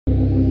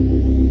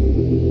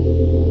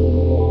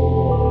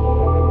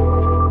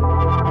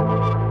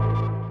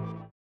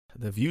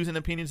the views and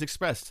opinions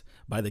expressed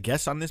by the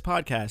guests on this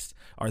podcast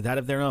are that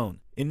of their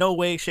own. In no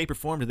way, shape, or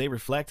form do they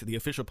reflect the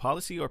official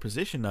policy or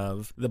position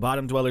of the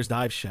Bottom Dwellers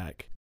Dive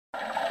Shack.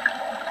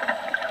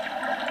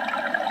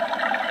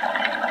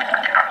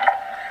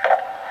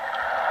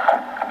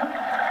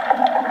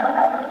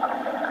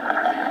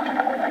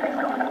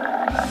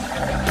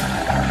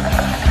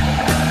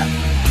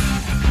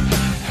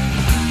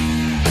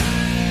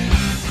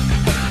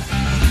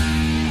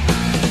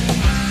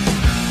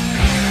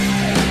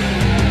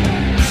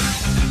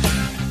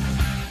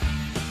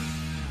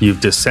 You've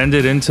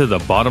descended into the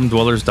Bottom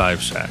Dwellers Dive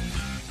Shack,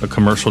 a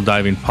commercial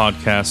diving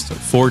podcast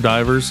for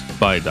divers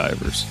by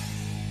divers.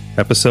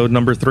 Episode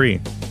number 3,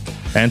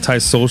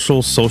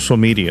 Antisocial Social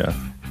Media,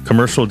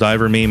 Commercial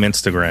Diver Meme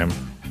Instagram.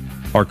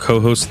 Our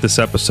co-host this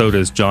episode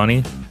is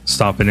Johnny.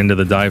 Stopping into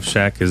the dive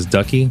shack is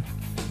Ducky,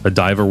 a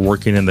diver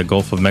working in the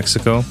Gulf of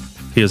Mexico.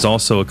 He is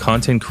also a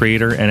content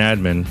creator and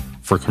admin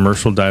for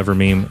Commercial Diver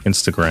Meme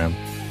Instagram.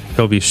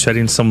 He'll be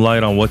shedding some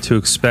light on what to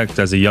expect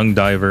as a young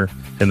diver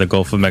in the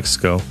Gulf of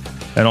Mexico,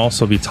 and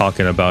also be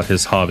talking about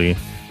his hobby,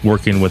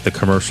 working with the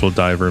Commercial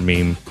Diver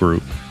Meme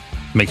group.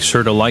 Make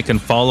sure to like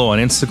and follow on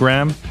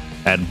Instagram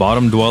at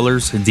Bottom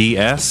Dwellers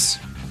DS,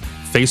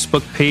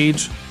 Facebook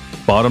page,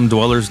 Bottom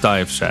Dwellers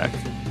Dive Shack.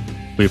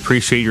 We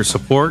appreciate your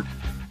support.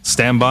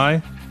 Stand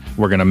by.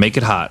 We're going to make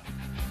it hot.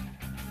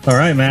 All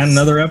right, man.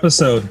 Another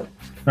episode.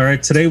 All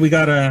right. Today we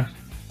got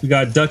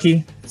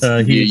Ducky.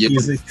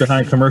 He's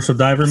behind Commercial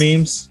Diver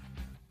Memes.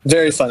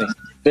 Very funny.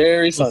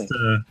 Very funny.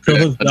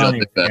 Co-host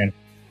Johnny.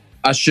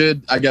 I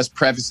should, I guess,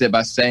 preface it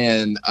by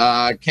saying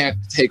I can't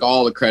take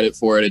all the credit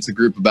for it. It's a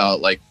group about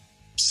like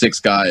 6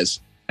 guys,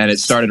 and it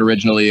started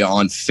originally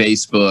on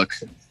Facebook.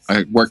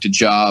 I worked a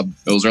job.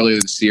 It was earlier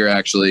this year,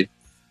 actually.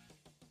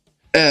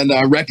 And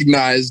I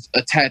recognized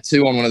a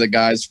tattoo on one of the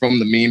guys from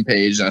the meme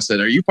page. And I said,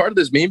 "Are you part of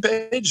this meme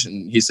page?"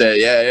 And he said,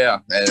 yeah.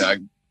 And I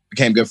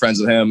became good friends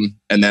with him.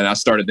 And then I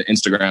started the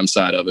Instagram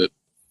side of it.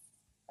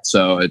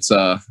 So it's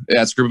a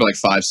group of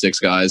like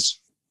 5-6 guys.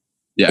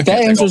 Yeah,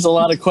 that answers a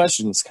lot of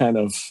questions.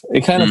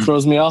 It kind of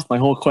throws me off my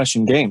whole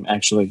question game,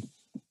 actually,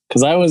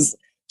 because I was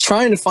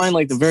trying to find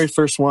like the very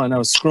first one. I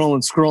was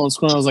scrolling.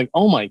 I was like,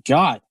 "Oh my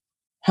god,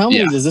 how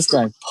many does this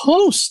guy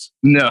post?"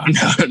 No.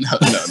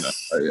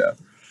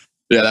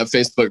 Yeah, that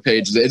Facebook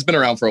page. It's been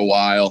around for a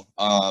while.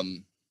 I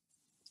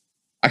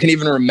can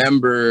even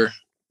remember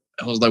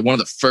it was like one of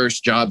the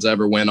first jobs I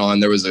ever went on.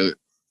 There was a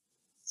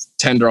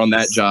tender on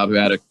that job who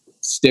had a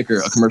sticker,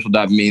 a Commercial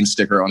Dive Meme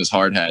sticker on his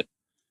hard hat.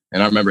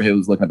 And I remember he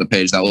was looking at the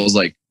page. That was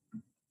like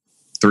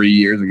 3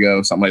 years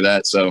ago, something like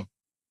that. So,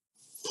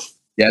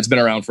 yeah, it's been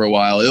around for a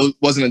while. It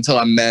wasn't until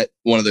I met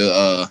one of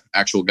the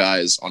actual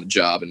guys on the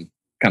job and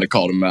kind of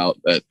called him out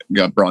that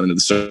got brought into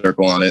the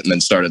circle on it, and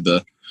then started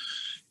the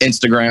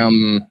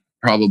Instagram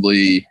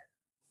probably,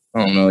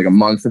 I don't know, like a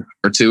month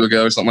or 2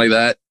 ago or something like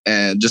that.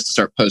 And just to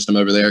start posting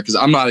them over there, because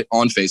I'm not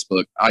on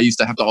Facebook. I used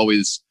to have to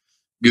always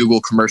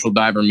Google Commercial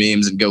Diver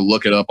Memes and go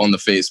look it up on the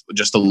Facebook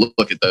just to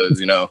look at those,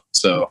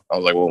 So I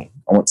was like, well,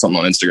 I want something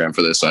on Instagram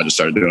for this. So I just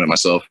started doing it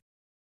myself.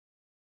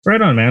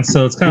 Right on, man.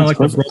 So it's kind of like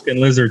the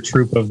Broken Lizard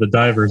troop of the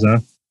divers,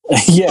 huh?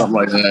 Yeah. Something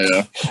like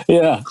that,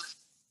 yeah.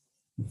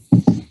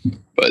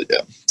 But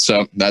yeah,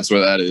 so that's where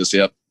that is.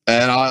 Yep.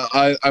 And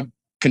I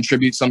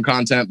contribute some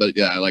content, but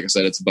yeah, like I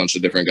said, it's a bunch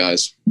of different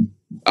guys.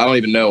 I don't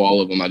even know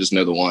all of them. I just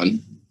know the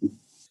one.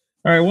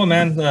 All right. Well,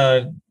 man,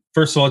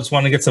 first of all, I just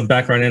want to get some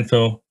background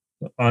info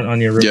on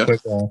you real quick.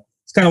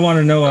 Just kind of want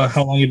to know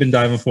how long you've been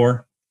diving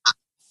for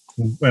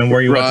and where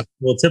you went to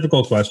school.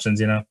 Typical questions,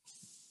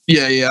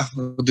 Yeah.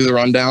 We'll do the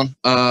rundown.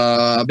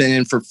 I've been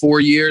in for 4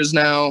 years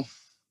now.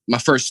 My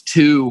first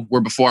 2 were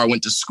before I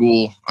went to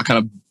school. I kind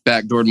of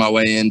backdoored my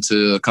way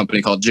into a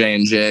company called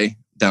J&J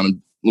down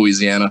in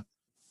Louisiana.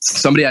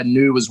 Somebody I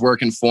knew was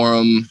working for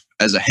them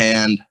as a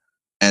hand,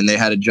 and they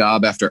had a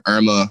job after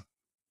Irma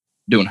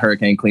doing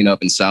hurricane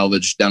cleanup and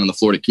salvage down in the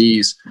Florida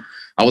Keys.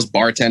 I was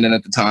bartending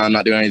at the time,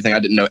 not doing anything. I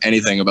didn't know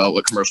anything about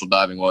what commercial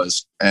diving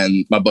was.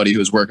 And my buddy who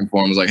was working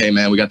for him was like, "Hey,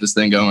 man, we got this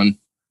thing going.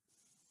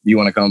 You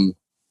want to come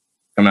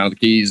out of the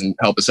Keys and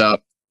help us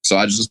out?" So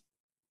I just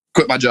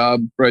quit my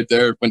job right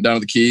there, went down to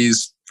the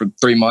Keys for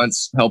 3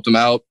 months, helped him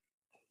out.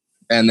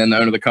 And then the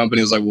owner of the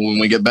company was like, "Well, when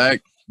we get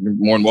back, you're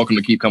more than welcome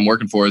to come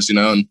working for us, And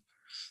then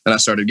I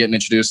started getting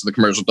introduced to the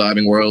commercial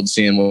diving world,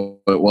 seeing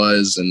what it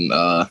was. And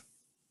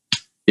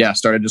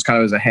started just kind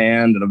of as a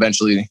hand, and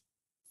eventually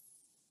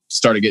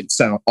started getting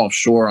sent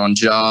offshore on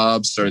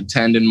jobs, started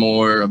tending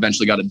more,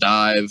 eventually got a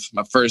dive.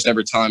 My first dive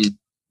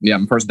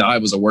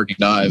was a working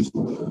dive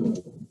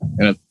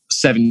in a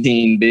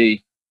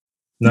 17B.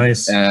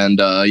 Nice.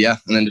 And and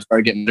then just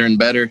started getting better and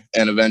better,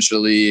 and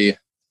eventually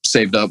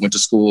saved up, went to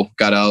school,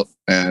 got out,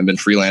 and been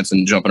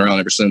freelancing, jumping around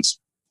ever since.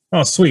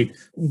 Oh, sweet.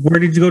 Where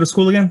did you go to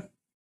school again?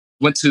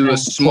 Went to a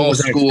small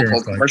school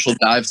called Commercial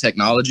Dive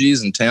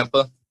Technologies in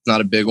Tampa.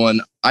 Not a big one.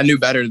 I knew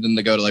better than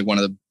to go to like one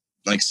of the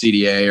like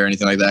CDA or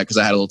anything like that, because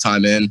I had a little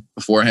time in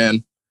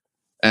beforehand.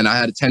 And I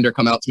had a tender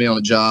come out to me on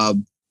a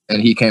job,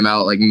 and he came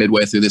out like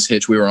midway through this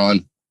hitch we were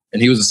on,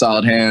 and he was a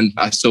solid hand.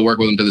 I still work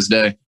with him to this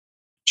day.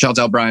 Shout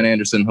out Brian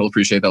Anderson. He'll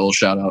appreciate that little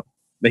shout out.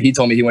 But he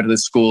told me he went to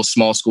this school,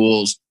 small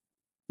schools,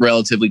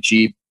 relatively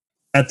cheap.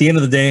 At the end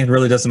of the day, it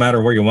really doesn't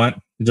matter where you went.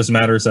 It just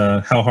matters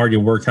how hard you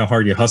work, how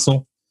hard you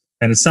hustle.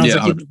 And it sounds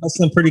like you've been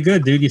hustling pretty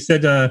good, dude. You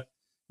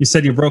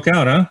said you broke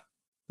out, huh?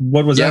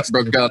 What was that?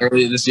 Broke out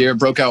earlier this year.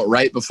 Broke out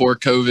right before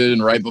COVID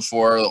and right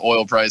before the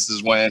oil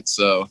prices went.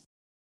 So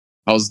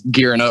I was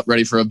gearing up,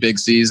 ready for a big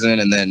season,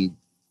 and then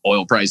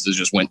oil prices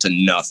just went to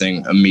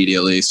nothing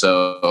immediately.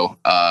 So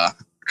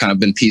kind of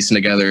been piecing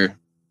together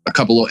a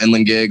couple of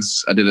inland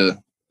gigs. I did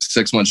a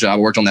 6-month job.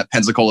 I worked on that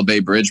Pensacola Bay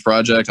Bridge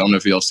project. I don't know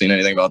if y'all have seen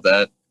anything about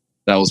that.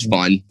 That was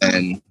fun.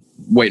 And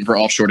waiting for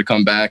offshore to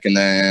come back. And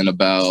then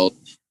about,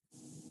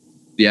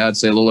 I'd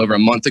say a little over a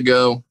month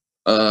ago,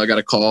 I got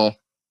a call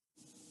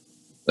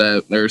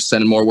that they're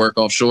sending more work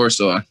offshore.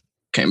 So I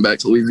came back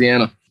to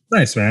Louisiana.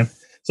 Nice, man.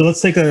 So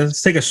let's take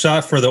a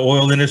shot for the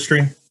oil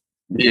industry.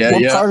 Yeah,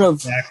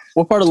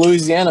 What part of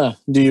Louisiana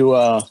do you?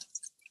 I'm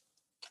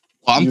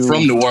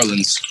from New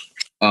Orleans.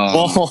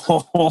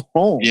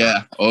 Oh.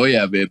 Yeah. Oh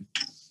yeah, babe.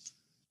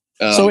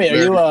 So wait,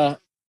 are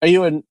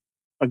you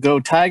a Go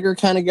Tiger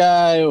kind of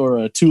guy, or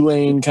a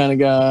Tulane kind of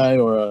guy,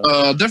 or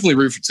definitely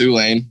root for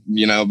Tulane,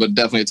 but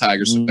definitely a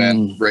Tigers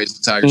fan.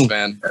 Raised a Tigers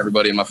fan.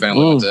 Everybody in my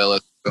family went to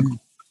LSU.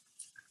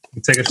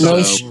 Take a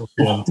shot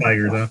for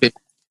Tigers, huh?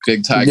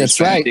 Big Tigers. That's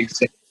fan. right.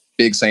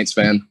 Big Saints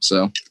fan.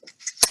 So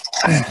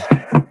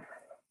it's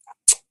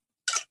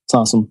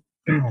awesome.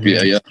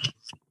 Yeah.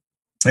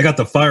 I got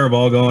the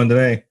fireball going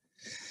today.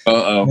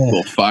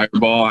 Little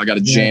fireball. I got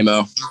a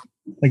JMO.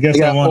 I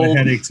guess I want a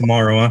headache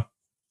tomorrow, huh?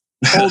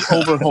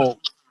 Hold over Holt.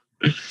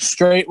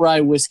 Straight rye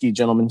whiskey,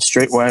 gentlemen.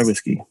 Straight rye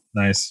whiskey.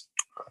 Nice.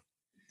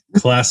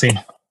 Classy.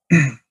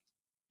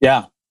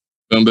 Yeah.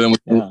 Boom, boom.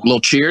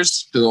 Little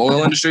cheers to the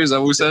oil industry. Is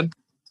that what we said?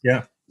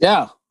 Yeah.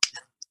 Yeah.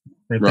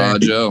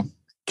 Right Joe.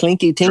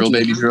 Clinky tinky. Drill,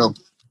 baby, drill.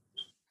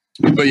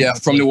 But yeah,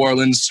 from New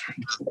Orleans.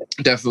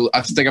 Definitely.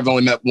 I think I've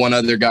only met one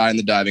other guy in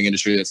the diving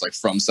industry that's like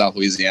from South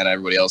Louisiana.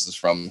 Everybody else is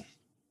from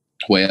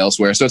way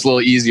elsewhere. So it's a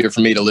little easier for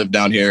me to live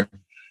down here.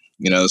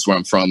 That's where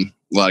I'm from.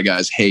 A lot of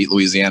guys hate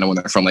Louisiana when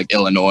they're from like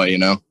Illinois,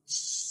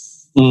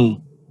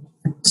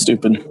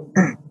 Stupid.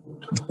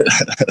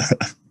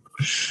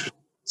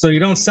 So you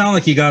don't sound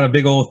like you got a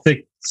big old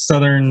thick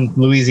Southern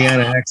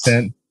Louisiana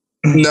accent.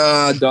 No,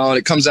 I don't.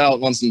 It comes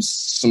out on some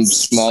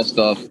small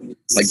stuff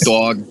like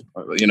dog,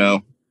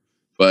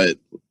 but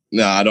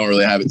no, I don't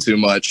really have it too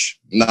much.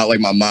 Not like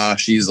my ma.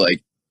 She's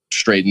like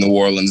straight New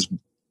Orleans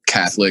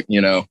Catholic,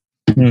 Oh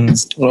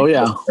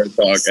yeah.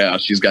 Yeah,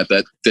 she's got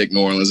that thick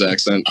New Orleans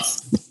accent.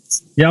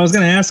 Yeah, I was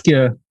gonna ask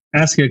you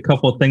a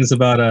couple of things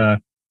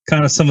about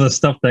kind of some of the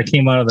stuff that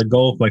came out of the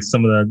Gulf, like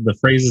some of the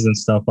phrases and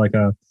stuff. Like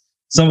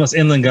some of us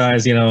inland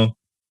guys,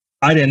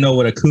 I didn't know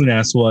what a coon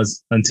ass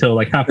was until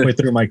like halfway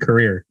through my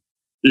career.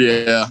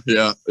 Yeah.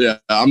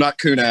 I'm not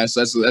coon ass.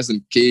 That's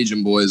some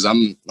Cajun boys. I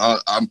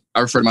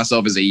refer to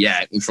myself as a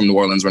yak. I'm from New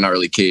Orleans. We're not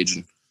really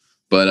Cajun,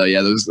 but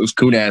those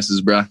coon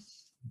asses, bruh.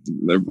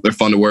 They're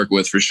fun to work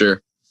with for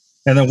sure.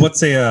 And then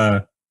what's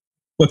a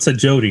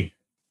Jody?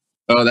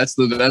 Oh, that's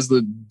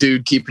the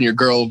dude keeping your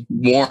girl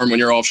warm when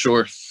you're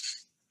offshore.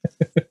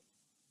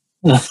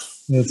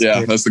 That's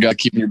the guy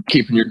keeping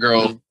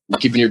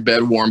your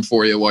bed warm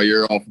for you while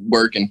you're off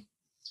working.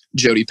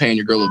 Jody paying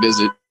your girl a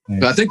visit. Nice.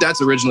 But I think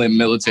that's originally a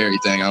military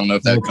thing. I don't know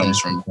if that comes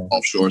from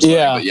offshore.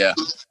 But yeah.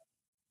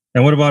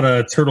 And what about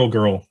a turtle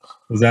girl?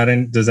 Does that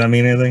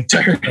mean anything?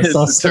 Turtle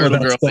girl.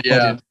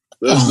 Yeah.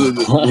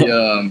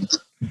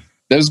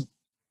 Those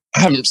I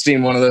haven't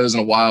seen one of those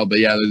in a while, but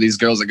yeah, these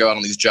girls that go out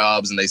on these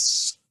jobs and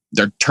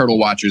they're turtle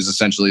watchers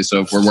essentially.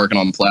 So if we're working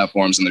on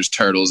platforms and there's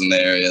turtles in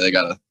the area, they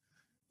gotta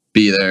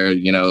be there.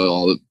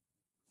 All the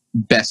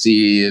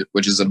Bessie,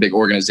 which is a big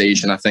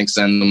organization, I think,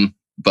 send them.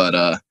 But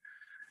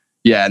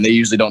and they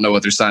usually don't know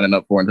what they're signing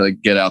up for until they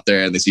get out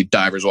there and they see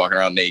divers walking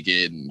around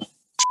naked and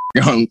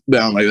going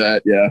down like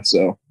that. Yeah,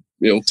 so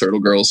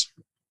turtle girls.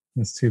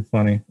 That's too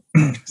funny.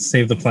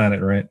 Save the planet,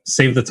 right?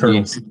 Save the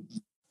turtles.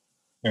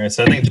 All right,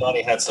 so I think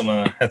Johnny had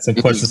some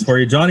questions for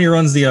you. Johnny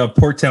runs the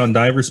Porttown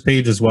Divers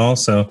page as well.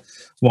 So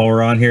while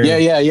we're on here,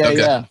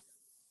 yeah.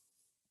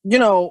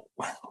 Well,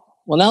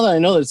 now that I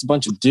know that it's a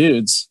bunch of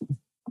dudes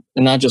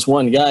and not just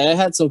one guy, I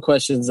had some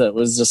questions that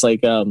was just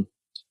like,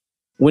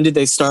 when did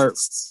they start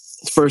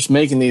first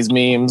making these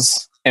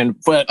memes?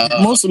 But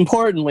most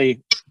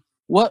importantly,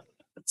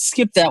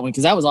 skip that one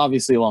because that was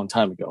obviously a long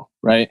time ago,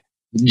 right?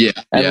 Yeah,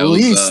 at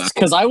least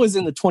because I was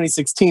in the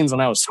 2016s when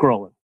I was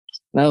scrolling,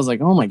 and I was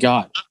like, oh my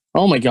god.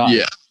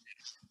 Yeah.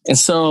 And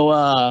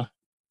so,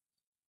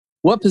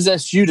 what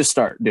possessed you to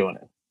start doing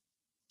it?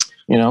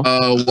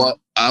 Well,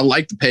 I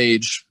like the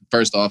page.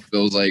 First off, it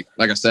was like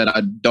I said,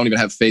 I don't even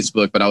have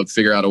Facebook, but I would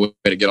figure out a way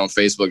to get on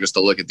Facebook just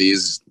to look at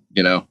these,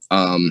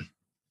 And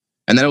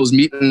then I was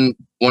meeting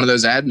one of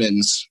those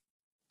admins,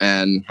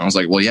 and I was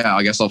like, well, yeah,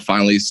 I guess I'll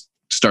finally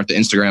start the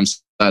Instagram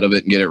side of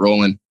it and get it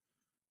rolling.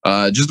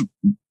 Just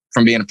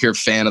from being a pure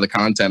fan of the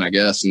content, I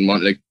guess, and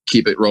wanted to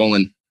keep it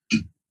rolling.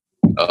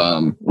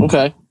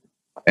 Okay.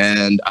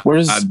 And I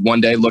one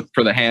day looked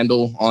for the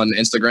handle on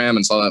Instagram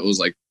and saw that it was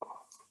like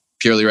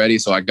purely ready.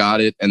 So I got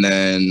it. And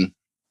then,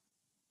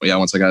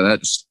 once I got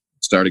that, just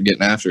started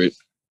getting after it.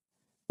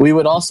 We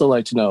would also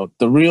like to know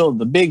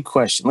the big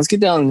question. Let's get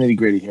down to the nitty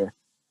gritty here.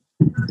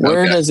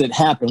 Where does it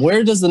happen?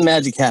 Where does the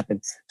magic happen?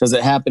 Does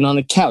it happen on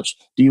the couch?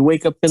 Do you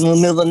wake up in the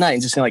middle of the night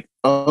and just like,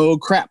 oh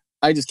crap,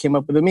 I just came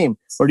up with a meme?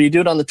 Or do you do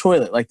it on the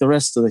toilet like the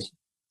rest of the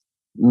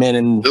men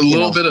and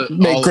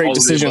make great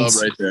decisions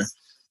right there?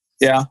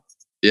 Yeah.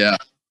 Yeah,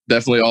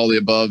 definitely all the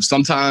above.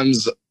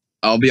 Sometimes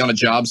I'll be on a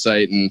job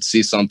site and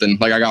see something.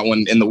 Like I got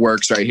one in the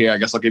works right here. I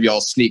guess I'll give you all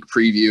a sneak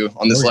preview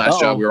on this last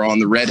job we were on.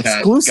 The Red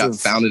Hat got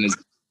found in his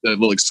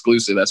little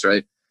exclusive. That's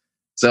right.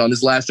 So on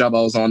this last job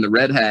I was on, the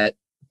Red Hat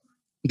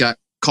got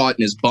caught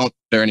in his bunk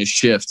during his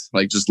shift,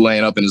 like just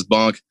laying up in his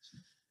bunk.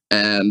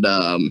 And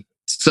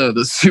so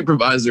the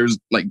supervisors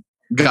like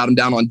got him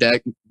down on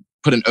deck,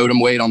 put an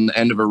Odom weight on the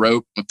end of a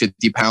rope,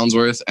 50 pounds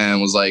worth,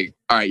 and was like,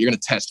 all right, you're going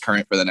to test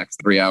current for the next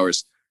 3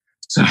 hours.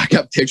 So I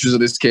got pictures of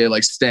this kid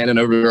like standing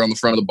over there on the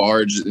front of the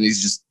barge, and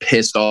he's just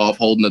pissed off,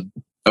 holding the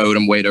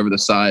Odom weight over the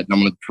side. And I'm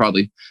going to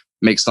probably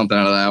make something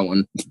out of that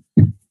one,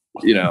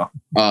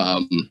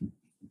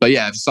 But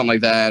yeah, something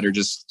like that, or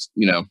just,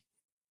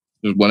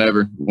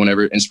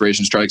 whenever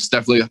inspiration strikes.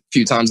 Definitely a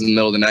few times in the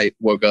middle of the night,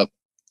 woke up,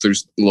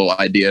 there's a little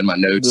idea in my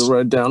notes. You'll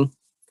write down.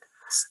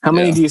 How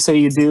many do you say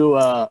you do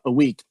a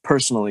week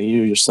personally,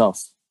 you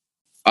yourself?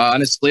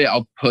 Honestly,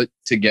 I'll put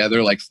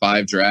together like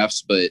 5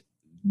 drafts, but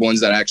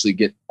ones that actually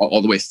get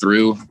all the way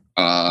through,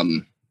 I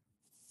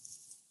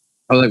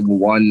like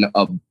one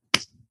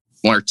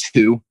or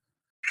two.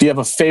 Do you have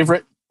a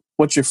favorite?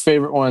 What's your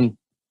favorite one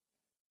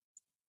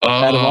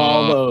out of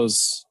all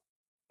those?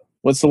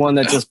 What's the one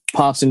that just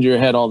pops into your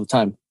head all the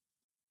time?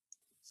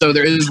 So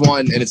there is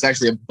one, and it's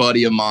actually a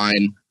buddy of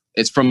mine.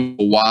 It's from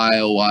a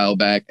while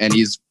back, and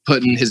he's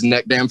putting his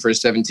neck dam for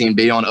his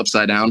 17B on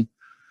upside down.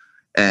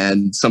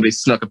 And somebody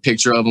snuck a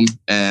picture of him,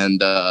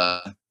 and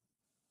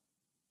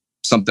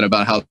something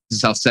about how this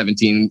is how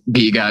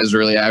 17B guys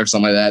really act or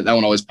something like that. That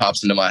one always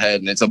pops into my head,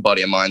 and it's a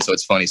buddy of mine, so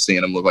it's funny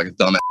seeing him look like a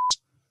dumbass.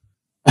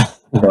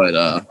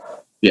 But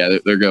yeah,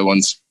 they're good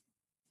ones.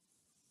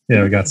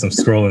 Yeah, we got some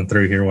scrolling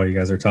through here while you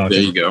guys are talking.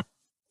 There you go.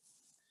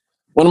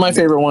 One of my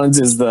favorite ones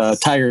is the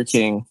Tiger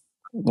King.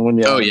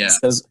 It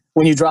says,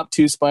 when you drop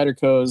 2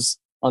 Spydercos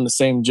on the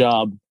same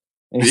job,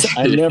 and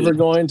I'm never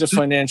going to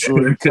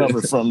financially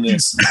recover from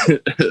this.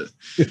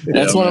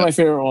 That's one of my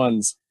favorite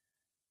ones.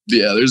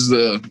 Yeah, there's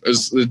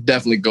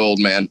definitely gold,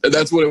 man.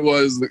 That's what it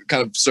was.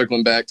 Kind of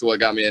circling back to what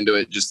got me into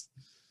it. Just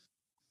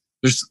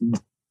there's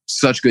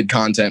such good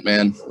content,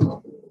 man.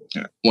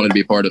 I wanted to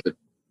be a part of it.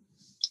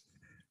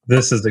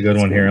 This is the good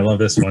one here. I love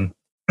this one.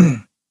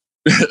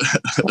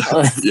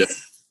 Yeah.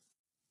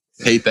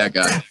 Hate that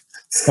guy.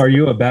 Are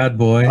you a bad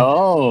boy?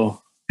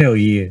 Oh. Hell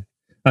yeah.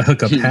 I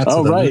hook up hats.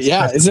 Oh, right.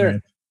 Yeah. Is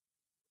there...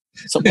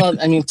 So,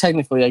 I mean,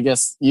 technically, I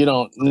guess you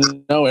don't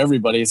know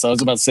everybody. So I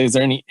was about to say, is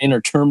there any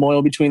inner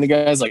turmoil between the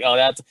guys? Like, oh,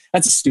 that's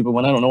a stupid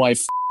one. I don't know why I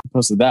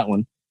posted that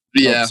one.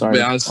 Yeah, sorry. to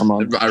be honest,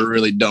 I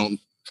really don't.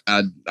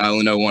 I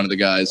only know one of the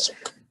guys.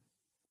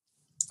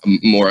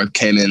 More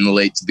came in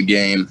late to the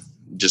game,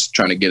 just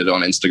trying to get it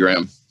on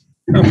Instagram.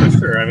 Oh, for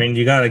sure. I mean,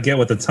 you got to get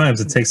with the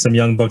times. It takes some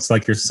young bucks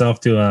like yourself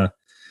to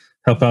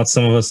help out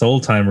some of us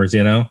old timers,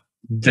 Get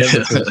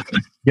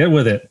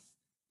with it.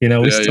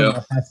 We still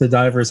have half the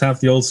divers, half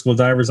the old school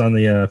divers on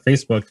the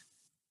Facebook,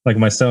 like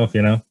myself,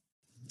 And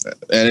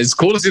it's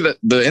cool to see that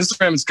the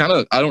Instagram is kind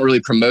of, I don't really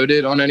promote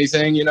it on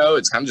anything,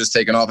 It's kind of just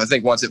taken off. I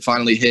think once it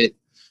finally hit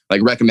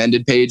like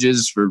recommended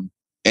pages for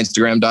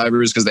Instagram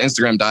divers, because the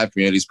Instagram dive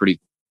community is pretty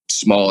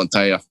small and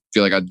tight. I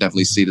feel like I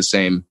definitely see the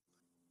same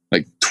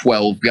like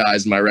 12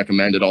 guys in my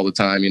recommended all the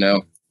time,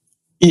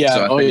 Yeah.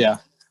 So yeah.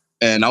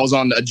 And I was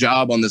on a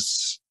job on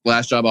this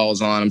last job I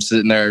was on. I'm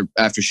sitting there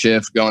after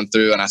shift going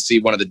through, and I see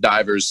one of the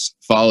divers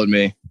followed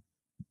me.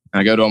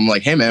 And I go to him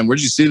like, hey man,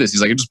 where'd you see this?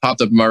 He's like, it just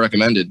popped up in my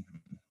recommended.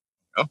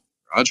 Oh,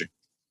 Roger.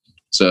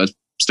 So it's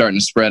starting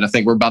to spread. I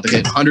think we're about to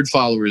hit 100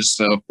 followers.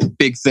 So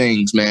big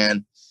things,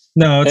 man.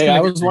 No, I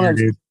was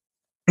wondering.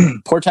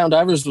 Port Town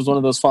Divers was one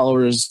of those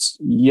followers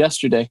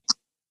yesterday.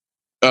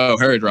 Oh,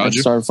 heard Roger.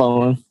 I started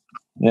following.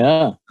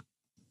 Yeah.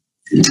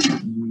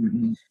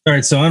 All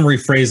right, so I'm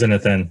rephrasing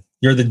it then.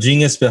 You're the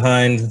genius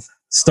behind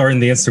starting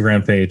the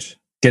Instagram page.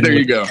 There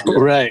you go.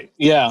 Right.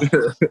 Yeah.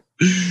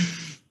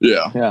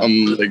 Yeah.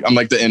 I'm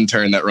like the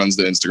intern that runs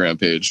the Instagram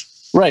page.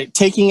 Right.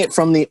 Taking it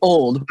from the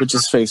old, which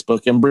is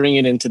Facebook, and bringing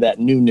it into that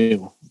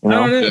new. I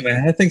don't know,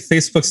 man. I think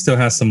Facebook still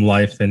has some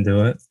life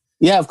into it.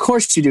 Yeah, of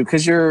course you do,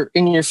 because you're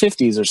in your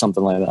 50s or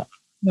something like that.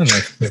 Not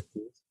like 50s.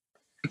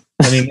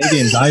 I mean, maybe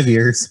in 5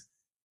 years.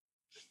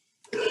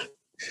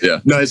 Yeah.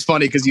 No, it's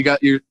funny because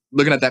you're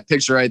looking at that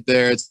picture right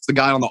there. It's the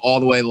guy on the all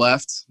the way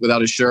left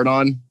without his shirt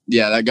on.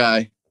 Yeah, that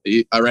guy.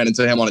 I ran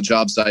into him on a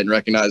job site and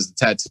recognized the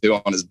tattoo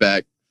on his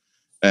back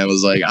and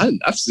was like,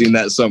 I've seen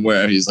that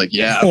somewhere. He's like,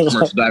 yeah,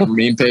 commercial diver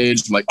meme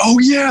page. I'm like, oh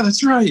yeah,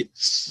 that's right.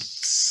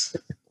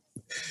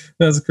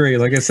 That's great.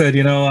 Like I said,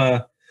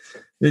 you're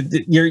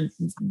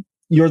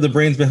the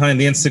brains behind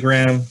the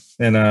Instagram,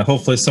 and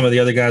hopefully some of the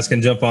other guys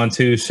can jump on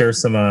too, share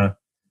some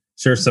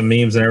share some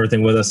memes and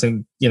everything with us.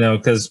 And,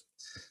 because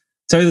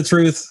tell you the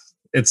truth,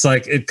 it's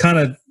like it kind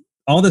of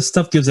all this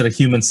stuff gives it a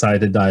human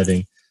side to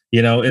diving.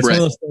 It's one of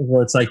those things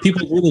where it's like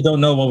people really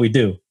don't know what we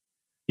do,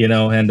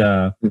 and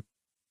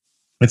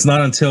it's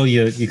not until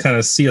you kind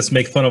of see us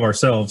make fun of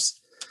ourselves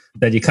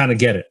that you kind of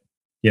get it,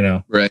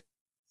 Right.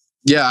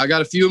 Yeah, I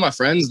got a few of my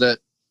friends that,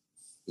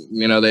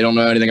 they don't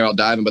know anything about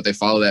diving, but they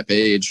follow that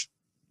page.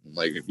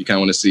 Like, if you kind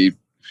of want to see,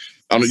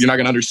 you're not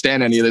going to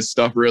understand any of this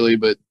stuff really,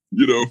 but,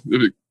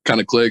 if it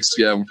kind of clicks,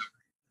 yeah,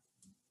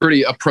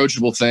 pretty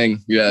approachable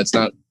thing. Yeah, it's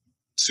not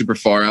super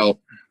far out.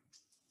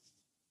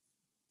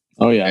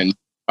 Oh, yeah. And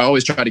I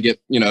always try to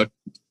get,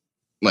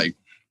 like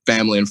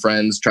family and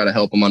friends, try to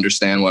help them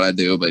understand what I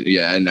do. But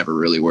yeah, it never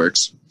really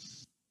works.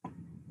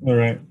 All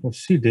right. Well,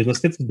 shoot, dude, let's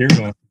get the beer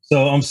going.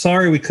 So I'm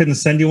sorry we couldn't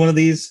send you one of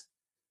these.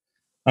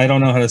 I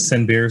don't know how to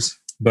send beers,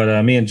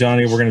 but me and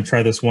Johnny, we're going to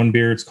try this one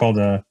beer. It's called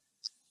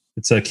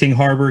it's a King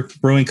Harbor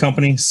Brewing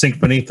Company, Sink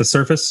Beneath the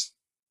Surface.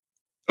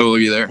 Oh,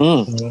 look at there.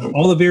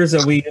 All the beers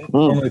that we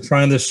normally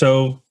try on this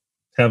show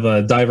have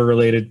diver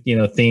related,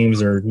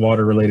 themes or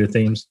water related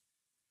themes.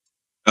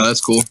 Oh,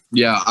 that's cool.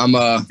 Yeah, I'm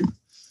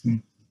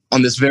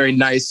on this very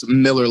nice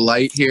Miller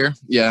Lite here.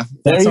 Yeah,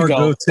 there you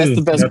go. That's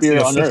the best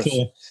beer on earth.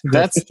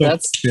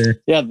 That's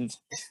beer. Yeah.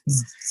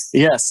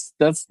 Yes,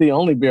 that's the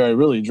only beer I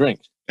really drink.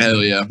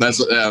 Hell yeah,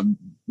 that's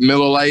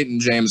Miller Lite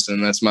and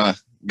Jameson. That's my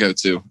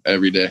go-to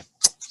every day.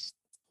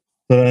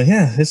 But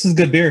yeah, this is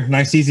good beer.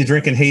 Nice, easy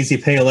drinking, hazy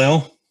pale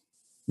ale.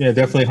 Yeah,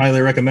 definitely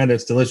highly recommend it.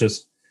 It's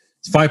delicious.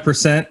 It's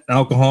 5%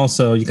 alcohol,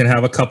 so you can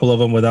have a couple of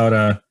them without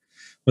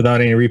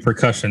any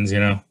repercussions.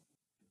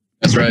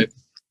 That's right.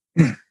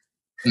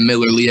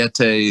 Miller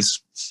Lietes.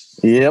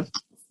 Yep.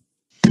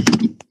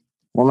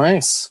 Well,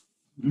 nice.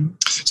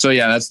 So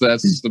yeah, that's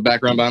the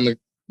background behind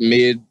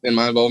me and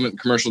my involvement in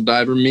commercial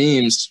diver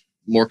memes.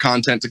 More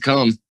content to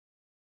come.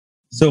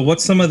 So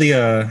what's some of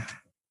the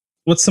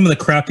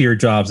crappier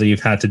jobs that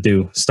you've had to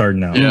do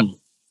starting out?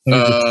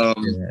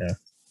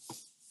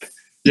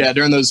 Yeah,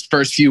 during those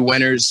first few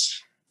winters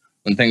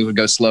when things would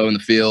go slow in the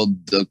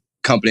field, the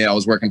company I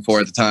was working for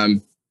at the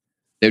time,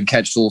 they would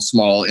catch little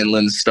small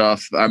inland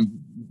stuff. I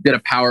did a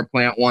power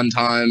plant one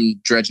time,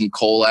 dredging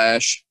coal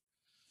ash.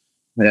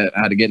 I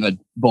had to get in a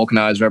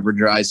vulcanized rubber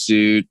dry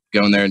suit,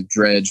 go in there and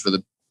dredge with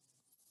a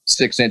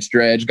 6-inch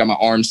dredge. Got my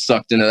arm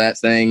sucked into that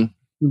thing.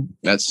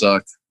 That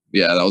sucked.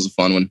 Yeah, that was a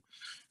fun one.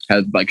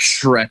 Had like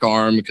Shrek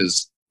arm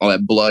because all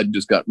that blood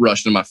just got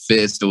rushed in my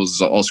fist. It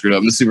was all screwed up.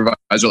 And the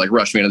supervisor like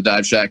rushed me into the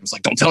dive shack. I was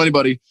like, "Don't tell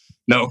anybody."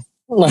 No.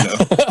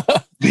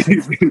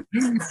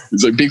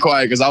 He's like, "Be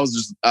quiet," because I was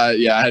just, I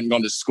hadn't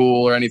gone to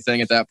school or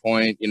anything at that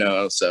point,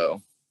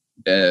 So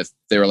if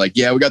they were like,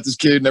 "Yeah, we got this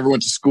kid, never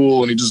went to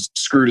school, and he just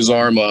screwed his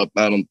arm up,"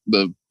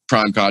 the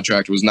prime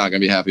contractor was not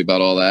going to be happy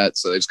about all that.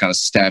 So they just kind of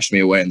stashed me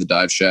away in the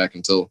dive shack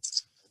until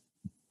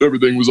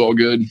everything was all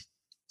good.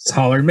 Just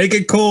hollered, "Make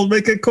it cold,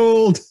 make it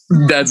cold."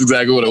 That's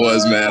exactly what it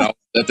was, man. I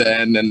was at the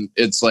end, and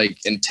it's like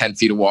in 10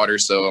 feet of water,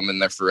 so I'm in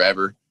there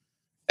forever.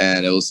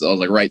 And I was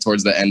like right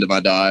towards the end of my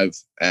dive,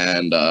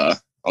 and I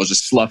was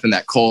just sloughing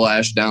that coal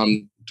ash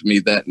down to me.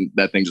 That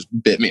thing just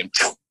bit me,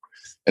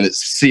 and it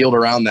sealed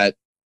around that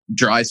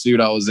dry suit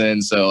I was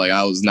in. So like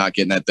I was not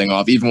getting that thing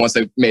off. Even once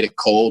they made it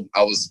cold,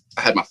 I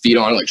had my feet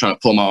on it, like trying to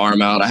pull my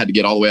arm out. I had to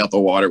get all the way out the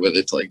water with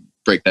it to like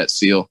break that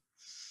seal.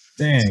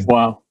 Dang!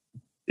 Wow.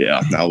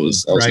 Yeah, that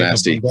was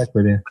nasty.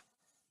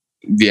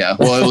 Yeah,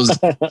 well, it was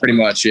pretty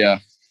much, yeah.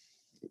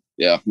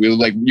 We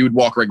you would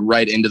walk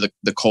right into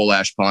the coal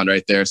ash pond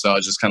right there. So I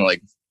was just kind of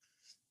like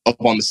up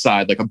on the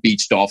side, like a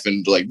beach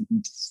dolphin, like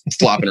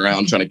flopping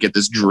around trying to get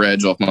this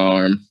dredge off my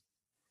arm.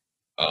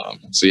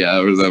 So yeah,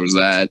 that was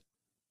that.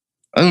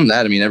 Other than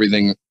that, I mean,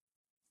 everything, a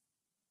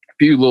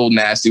few little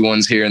nasty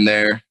ones here and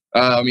there.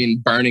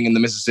 Burning in the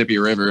Mississippi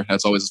River,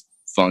 that's always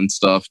fun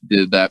stuff.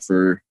 Did that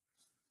for a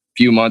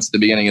few months at the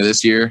beginning of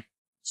this year.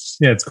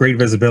 Yeah, it's great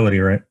visibility,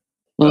 right?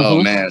 Mm-hmm.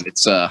 Oh man,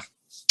 it's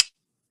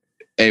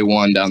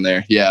A1 down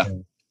there. Yeah.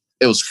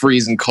 It was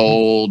freezing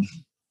cold.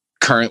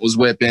 Current was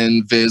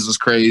whipping. Viz was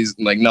crazy.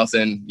 Like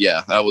nothing.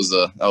 Yeah, that was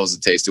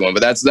a tasty one.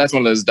 But that's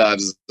one of those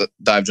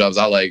dive jobs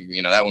I like.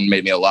 That one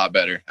made me a lot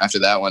better. After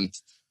that one,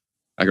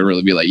 I could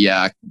really be like, yeah,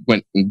 I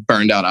went and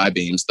burned out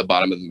I-beams at the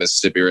bottom of the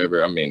Mississippi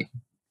River. I mean,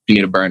 if you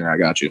need a burner, I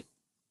got you.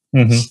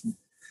 Mm-hmm.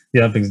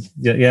 Yeah,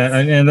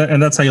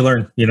 and that's how you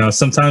learn.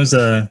 Sometimes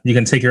you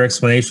can take your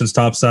explanations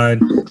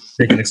topside.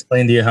 They can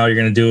explain to you how you're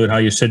going to do it, how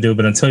you should do it.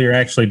 But until you're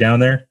actually down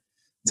there,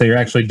 until you're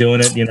actually doing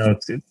it,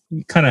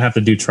 you kind of have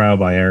to do trial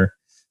by error.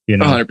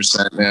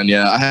 100%, man.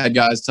 Yeah, I had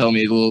guys tell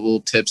me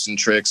little tips and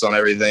tricks on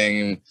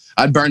everything.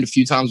 I'd burned a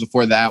few times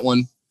before that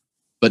one,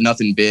 but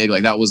nothing big.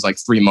 Like that was like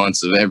 3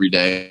 months of every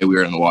day we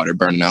were in the water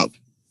burning out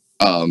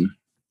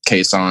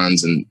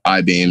caissons and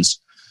I-beams.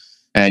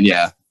 And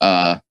yeah,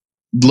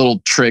 little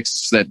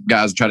tricks that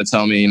guys try to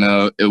tell me,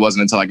 it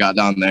wasn't until I got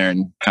down there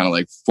and kind of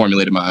like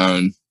formulated my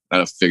own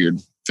that I figured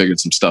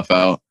some stuff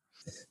out.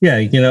 Yeah,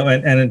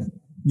 and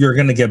you're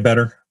going to get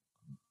better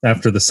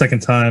after the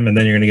second time, and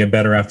then you're going to get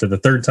better after the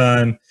third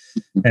time.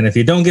 And if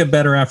you don't get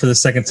better after the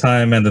second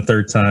time and the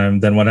third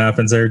time, then what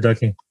happens there,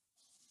 Ducky?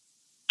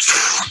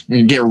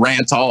 and get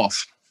rant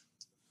off.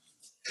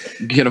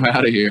 Get them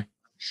out of here.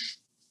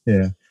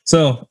 Yeah.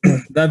 So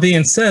that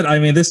being said, I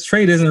mean, this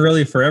trade isn't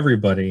really for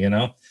everybody, you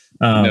know?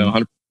 No,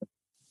 100%.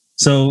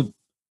 So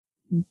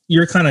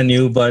you're kind of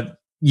new, but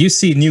you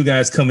see new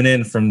guys coming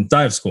in from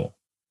dive school.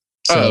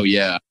 So Oh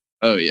yeah.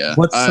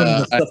 what's some of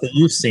the stuff that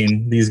you've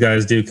seen these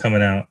guys do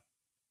coming out?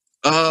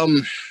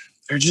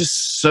 They're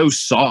just so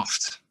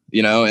soft,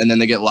 you know, and then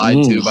they get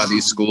lied to by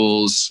these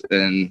schools,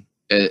 and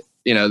it,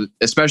 you know,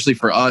 especially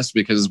for us,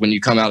 because when you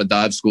come out of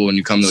dive school and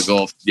you come to the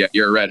Gulf, yeah,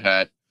 you're a red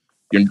hat.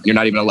 You're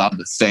not even allowed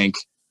to think.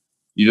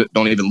 You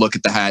don't even look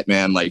at the hat,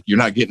 man. Like, you're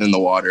not getting in the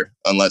water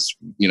unless,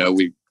 you know,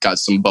 we got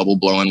some bubble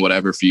blowing,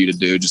 whatever for you to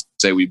do. Just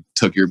say we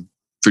took your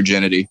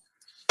virginity.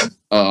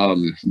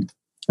 And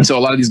so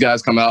a lot of these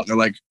guys come out and they're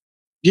like,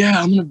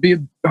 yeah,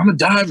 I'm a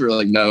diver.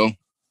 Like, no,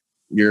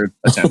 you're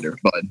a tender,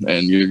 bud.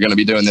 And you're going to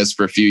be doing this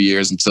for a few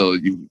years until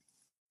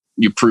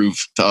you prove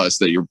to us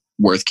that you're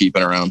worth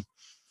keeping around.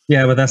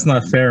 Yeah, but that's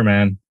not fair,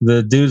 man.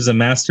 The dude's a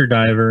master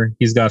diver.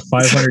 He's got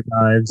 500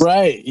 dives.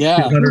 Right, yeah.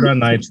 200 on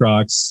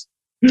nitrox.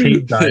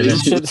 Cave diving.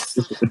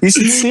 You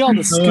should see all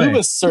the scuba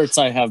certs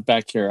I have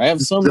back here. I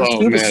have so many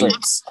scuba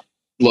certs.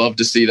 Love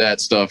to see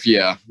that stuff.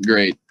 Yeah,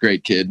 great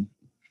kid.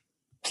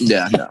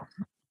 Yeah, no.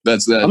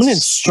 That's I'm an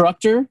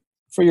instructor,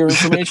 for your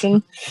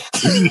information.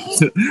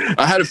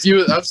 I've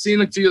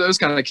seen a few of those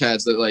kind of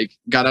cats that like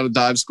got out of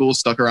dive school,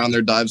 stuck around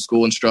their dive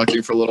school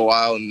instructor for a little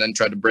while, and then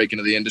tried to break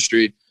into the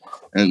industry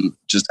and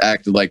just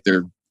acted like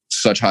they're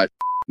such hot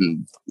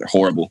and they're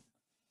horrible.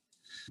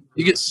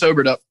 You get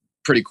sobered up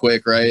pretty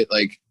quick, right?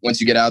 Like once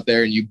you get out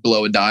there and you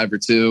blow a dive or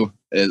two,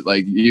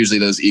 like usually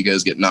those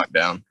egos get knocked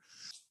down.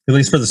 At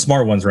least for the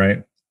smart ones,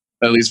 right?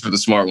 At least for the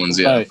smart ones,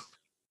 yeah. Right.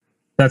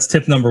 That's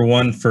tip number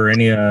one for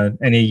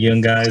any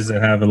young guys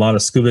that have a lot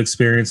of scuba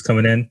experience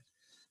coming in.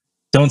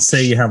 Don't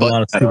say you have a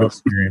lot of scuba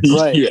experience.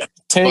 Right. Yeah.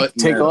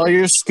 Take all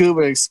your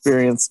scuba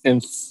experience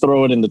and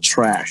throw it in the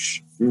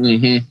trash.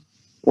 Mm-hmm.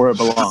 Where it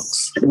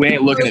belongs. We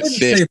ain't looking at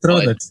fish. Say throw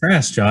it in the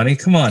trash, Johnny.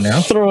 Come on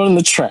now. Throw it in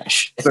the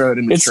trash. Throw it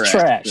in the trash. It's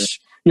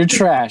trash. You're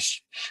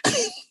trash.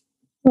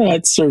 Well,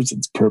 it serves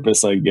its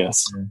purpose, I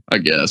guess.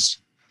 But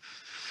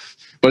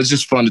it's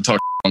just fun to talk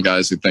to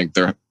guys who think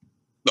they're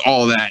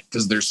all that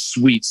because they're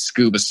sweet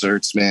scuba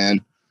certs,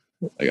 man.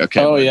 Like,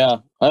 okay. Oh, yeah.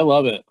 I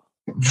love it.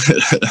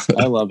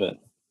 I love it.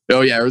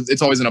 Oh, yeah.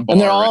 It's always in a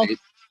bar,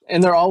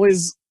 and they're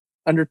always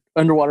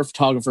underwater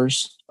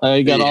photographers.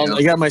 I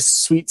got my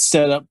sweet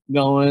setup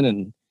going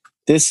and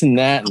this and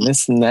that and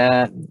this and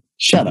that.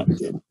 Shut up,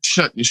 dude.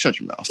 Shut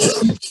your mouth.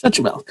 Shut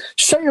your mouth.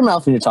 Shut your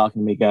mouth when you're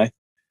talking to me, guy.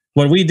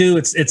 What we do,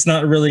 it's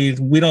not really,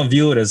 we don't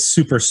view it as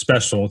super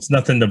special. It's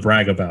nothing to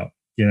brag about,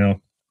 you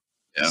know?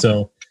 Yeah.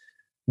 So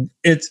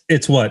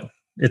it's what?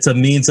 It's a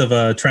means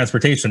of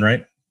transportation,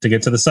 right? To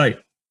get to the site,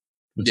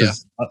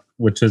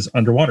 which is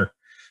underwater.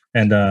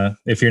 And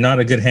if you're not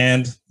a good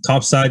hand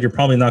topside, you're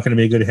probably not going to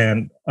be a good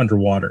hand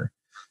underwater,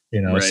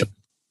 you know? Right. So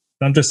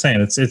I'm just saying,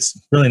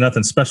 it's really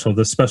nothing special.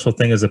 The special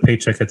thing is a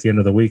paycheck at the end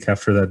of the week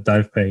after that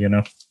dive pay, you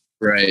know?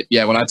 Right.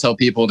 Yeah. When I tell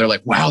people, they're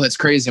like, wow, that's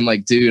crazy. I'm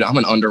like, dude, I'm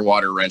an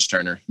underwater wrench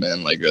turner,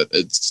 man. Like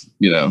it's,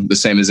 you know, the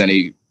same as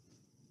any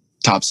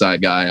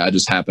topside guy. I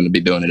just happen to be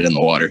doing it in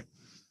the water.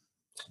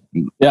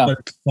 Yeah. But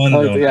it's fun,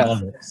 though. Yeah. I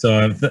love it.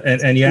 So,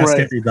 and you ask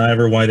every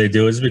diver why they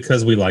do it, is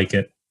because we like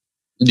it.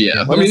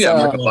 Yeah. I mean, I'm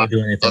not going to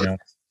do anything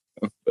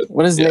else.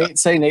 What does Nate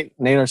say?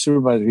 Nate, our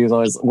supervisor, he's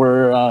always,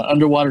 we're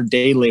underwater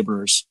day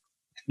laborers.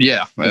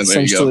 Yeah.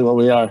 Essentially what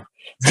we are.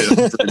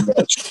 Yeah, pretty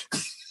much.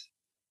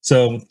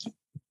 So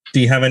do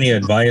you have any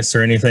advice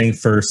or anything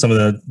for some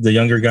of the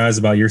younger guys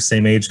about your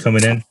same age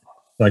coming in?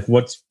 Like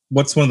what's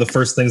one of the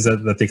first things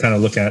that they kind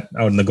of look at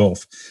out in the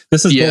Gulf?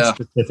 This is Gulf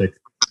specific.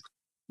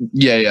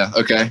 Yeah.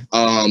 Okay.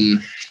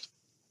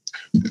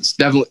 It's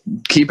definitely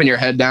keeping your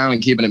head down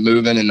and keeping it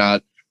moving and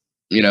not,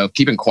 you know,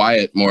 keeping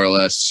quiet more or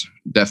less.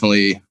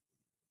 Definitely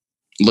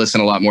listen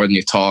a lot more than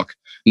you talk.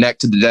 Neck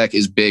to the deck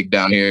is big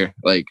down here.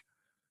 Like,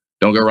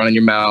 don't go running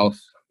your mouth,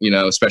 you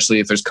know, especially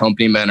if there's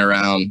company men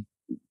around.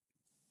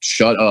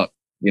 Shut up.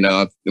 You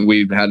know,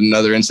 we had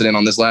another incident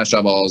on this last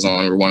job I was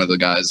on where one of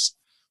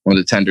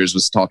the tenders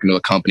was talking to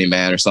a company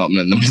man or something.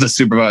 And the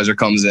supervisor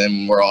comes in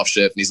when we're off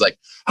shift and he's like,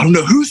 I don't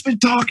know who's been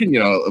talking. You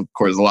know, of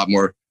course, a lot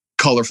more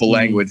colorful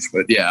language,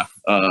 but yeah.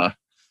 Well,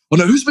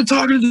 no, who's been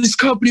talking to this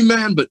company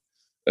man?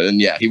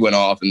 And yeah, he went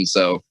off. And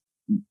so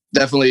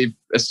definitely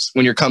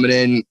when you're coming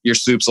in, your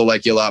soups will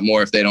like you a lot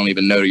more if they don't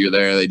even know you're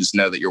there. They just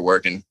know that you're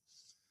working.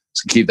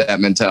 So keep that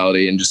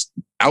mentality and just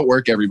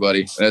outwork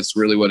everybody. That's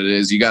really what it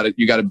is.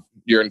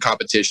 You're in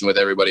competition with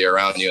everybody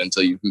around you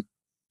until you've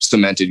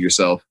cemented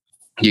yourself.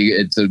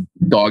 It's a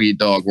dog eat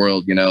dog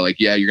world, you know, like,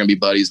 yeah, you're going to be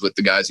buddies with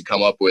the guys you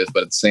come up with,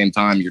 but at the same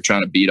time, you're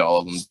trying to beat all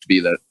of them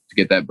to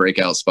get that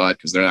breakout spot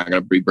because they're not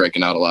going to be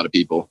breaking out a lot of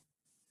people.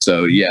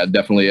 So yeah,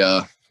 definitely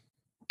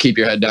keep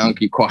your head down,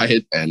 keep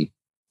quiet and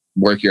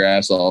work your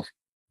ass off.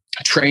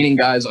 Training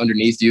guys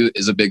underneath you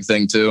is a big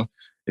thing too.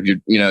 If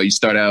you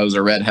start out as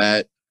a red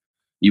hat,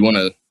 you want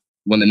to,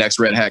 when the next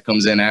red hat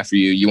comes in after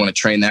you want to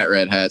train that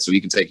red hat so you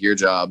can take your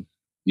job,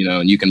 you know,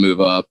 and you can move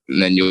up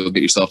and then you'll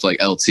get yourself to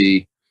like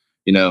LT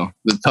You know,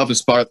 the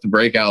toughest part to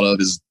break out of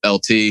is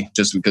LT,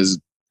 just because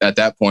at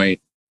that point,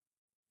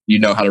 you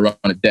know how to run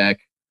a deck.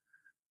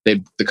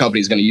 The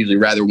company's going to usually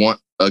rather want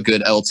a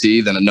good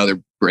LT than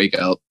another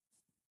breakout.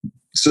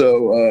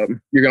 So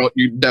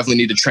you definitely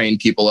need to train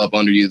people up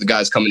under you. The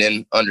guys coming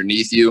in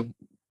underneath you,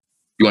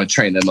 you want to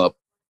train them up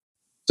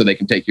so they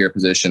can take your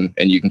position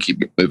and you can keep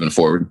moving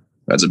forward.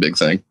 That's a big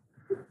thing.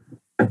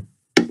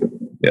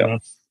 Yeah.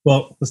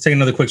 Well, let's take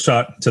another quick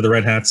shot to the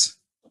Red Hats.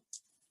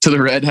 To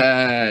the Red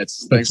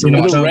Hats. Thanks for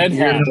the watching. Red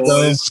Hats,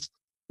 boys.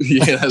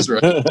 Yeah, that's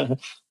right.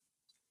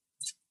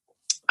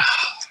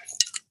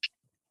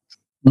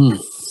 Man,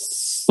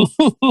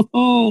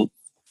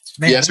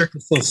 yes, sir.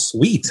 It's so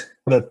sweet.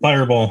 That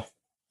fireball.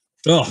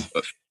 Oh,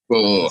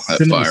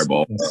 that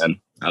fireball,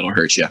 man. That'll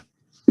hurt you.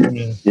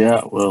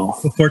 Yeah, well.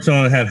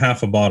 Unfortunately, I had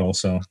half a bottle,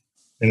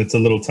 and it's a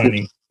little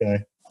tiny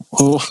guy.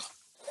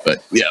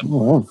 But yeah.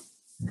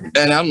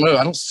 And I don't know.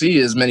 I don't see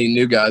as many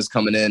new guys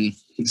coming in,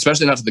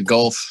 especially not to the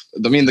Gulf.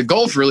 I mean, the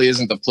Gulf really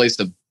isn't the place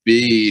to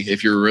be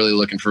if you're really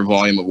looking for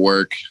volume of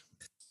work.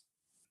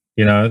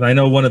 You know, I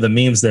know one of the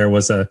memes there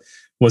was a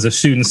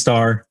shooting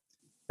star,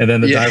 and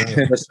then the guy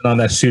was on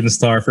that shooting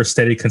star for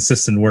steady,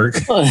 consistent work.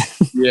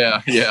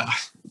 Yeah.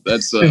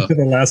 That's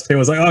the last pay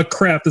was like, oh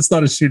crap, it's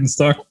not a shooting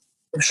star.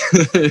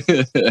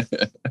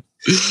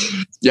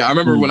 Yeah, I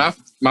remember when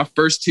my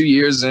first 2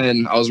 years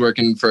in, I was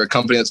working for a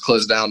company that's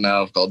closed down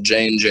now called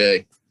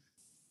J&J.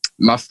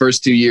 My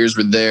first 2 years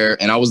were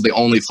there, and I was the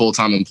only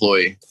full-time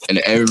employee, and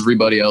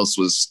everybody else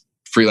was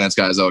freelance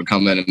guys that would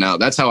come in and out.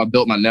 That's how I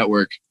built my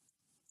network.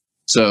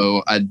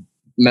 So I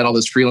met all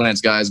those freelance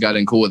guys, got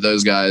in cool with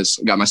those guys,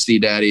 got my C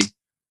Daddy,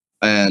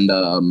 and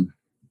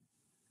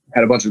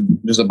had a bunch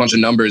of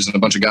numbers and a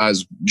bunch of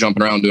guys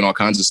jumping around doing all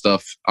kinds of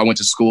stuff. I went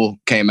to school,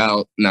 came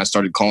out, and I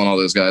started calling all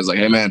those guys like,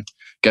 hey man,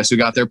 guess who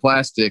got their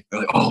plastic?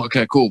 They're like, oh,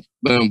 okay, cool.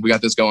 Boom, we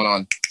got this going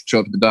on. Show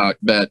up at the dock,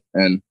 bet,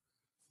 and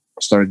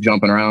started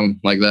jumping around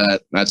like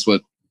that. That's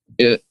what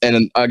it.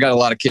 And I got a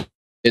lot of kids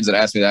that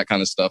ask me that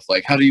kind of stuff,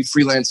 like, how do you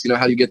freelance? You know,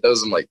 how do you get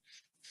those? I'm like,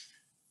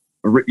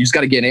 you just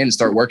got to get in and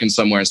start working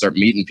somewhere and start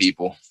meeting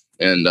people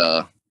and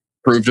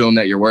prove to them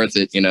that you're worth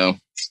it. You know,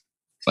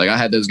 like I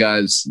had those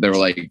guys. They were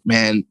like,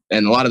 man,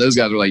 and a lot of those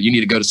guys were like, you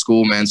need to go to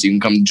school, man, so you can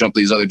come jump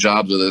these other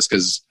jobs with us.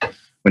 Because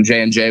when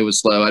J&J was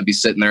slow, I'd be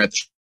sitting there at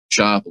the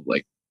shop,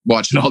 like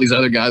watching all these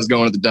other guys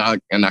going to the dock,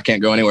 and I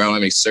can't go anywhere. I don't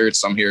have any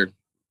certs. I'm here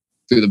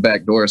through the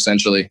back door,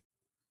 essentially.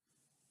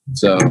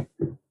 So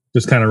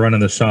just kind of running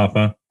the shop,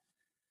 huh?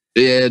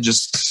 Yeah,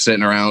 just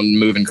sitting around,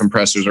 moving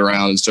compressors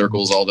around in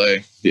circles all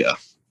day. Yeah.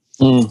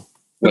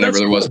 Whenever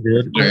there was.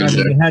 Good. I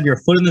mean, you had your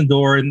foot in the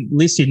door, and at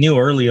least you knew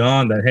early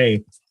on that,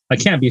 hey, I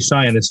can't be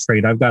shy in this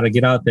trade. I've got to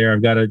get out there.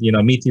 I've got to,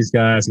 meet these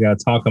guys. I got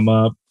to talk them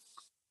up.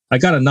 I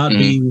got to not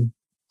be,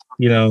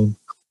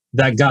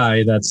 that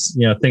guy that's,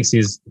 thinks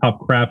he's top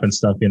crap and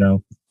stuff,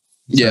 So,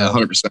 yeah,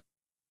 100%.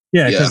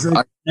 Yeah, because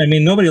I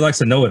mean, nobody likes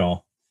to know it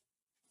all.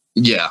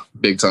 Yeah,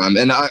 big time.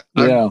 And I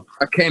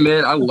came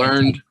in, I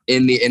learned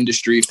in the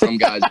industry from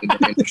guys in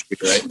the industry,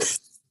 right?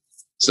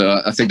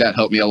 So I think that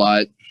helped me a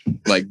lot.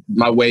 Like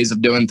my ways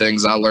of doing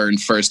things, I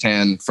learned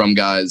firsthand from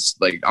guys.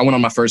 Like I went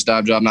on my first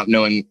dive job not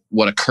knowing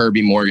what a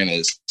Kirby Morgan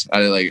is.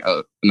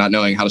 Not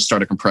knowing how to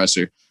start a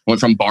compressor. I went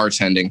from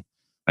bartending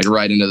like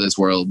right into this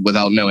world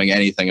without knowing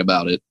anything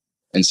about it.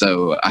 And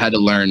so I had to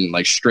learn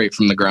like straight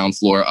from the ground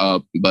floor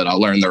up, but I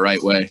learned the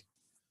right way.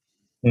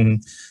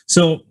 Mm-hmm.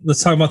 So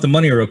let's talk about the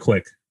money real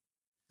quick.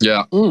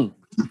 Yeah.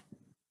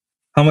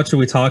 How much are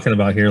we talking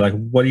about here? Like,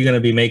 what are you going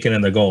to be making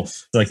in the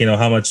Gulf? Like,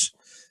 how much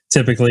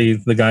typically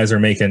the guys are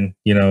making,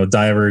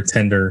 diver,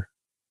 tender.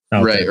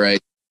 Right.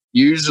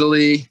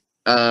 Usually,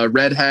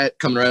 Red Hat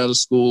coming right out of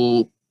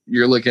school,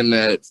 you're looking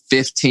at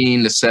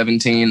 15 to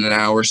 17 an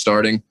hour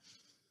starting,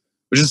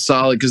 which is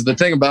solid. Because the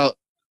thing about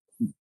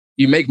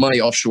you make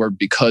money offshore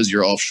because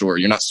you're offshore.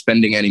 You're not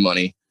spending any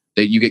money.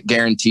 That you get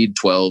guaranteed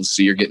 12,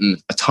 so you're getting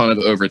a ton of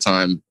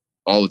overtime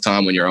all the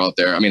time when you're out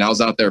there. I mean, I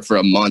was out there for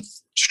a month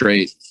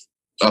straight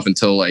up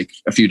until like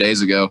a few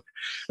days ago.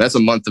 That's a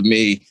month of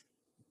me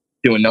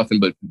doing nothing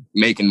but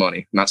making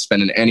money, not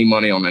spending any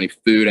money on any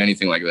food,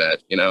 anything like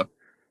that,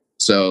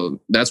 So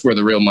that's where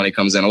the real money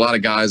comes in. A lot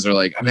of guys are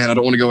like, oh, man, I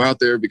don't want to go out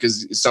there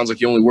because it sounds like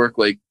you only work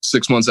like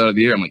 6 months out of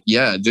the year. I'm like,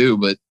 yeah, I do.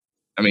 But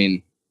I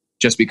mean,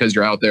 just because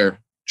you're out there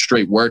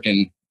straight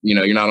working,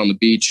 you're not on the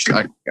beach.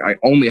 I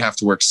only have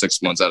to work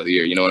 6 months out of the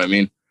year. You know what I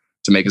mean?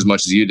 To make as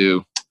much as you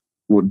do,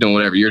 doing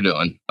whatever you're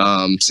doing.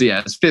 So yeah,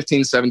 it's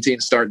 15,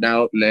 17 starting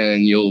out. And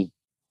then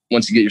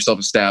once you get yourself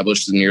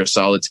established and you're a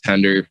solid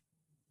tender,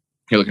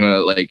 you're looking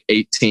at like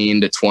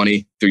 18 to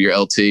 20 through your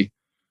LT.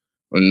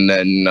 And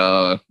then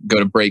go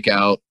to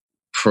breakout,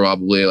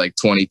 probably like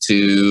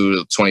 22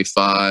 to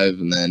 25.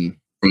 And then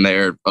from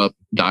there up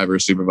diver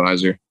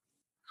supervisor.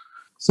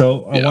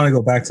 So I want to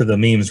go back to the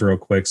memes real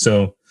quick.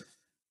 So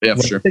yeah,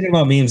 for sure. Thinking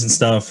about memes and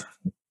stuff,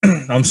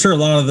 I'm sure a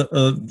lot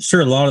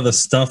of the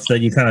stuff that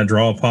you kind of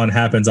draw upon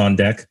happens on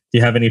deck. Do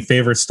you have any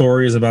favorite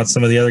stories about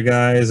some of the other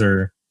guys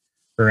or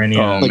any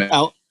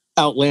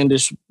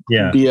outlandish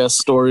BS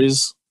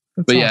stories?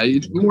 But yeah,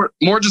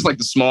 more just like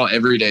the small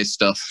everyday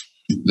stuff.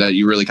 that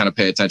you really kind of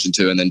pay attention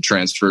to and then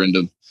transfer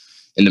into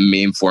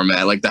meme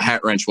format. Like the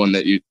hat wrench one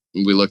that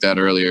we looked at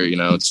earlier, you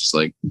know, it's just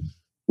like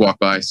walk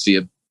by, see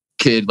a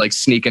kid like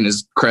sneaking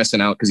his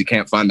crescent out because he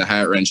can't find the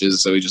hat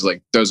wrenches. So he just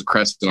like throws a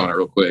crescent on it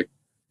real quick.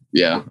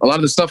 Yeah. A lot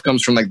of the stuff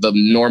comes from like the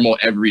normal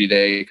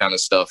everyday kind of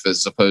stuff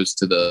as opposed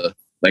to the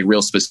like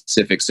real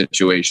specific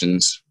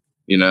situations,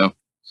 you know,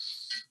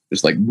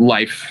 just like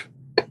life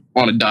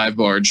on a dive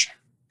barge.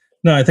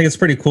 No, I think it's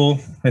pretty cool.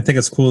 I think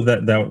it's cool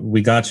that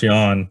we got you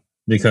on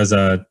because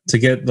to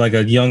get like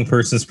a young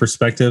person's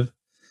perspective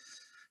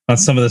on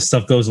some of this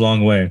stuff goes a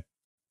long way.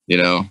 You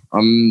know,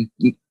 I'm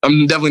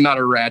definitely not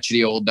a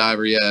ratchety old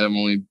diver yet. I'm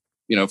only,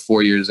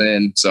 4 years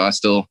in, so I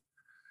still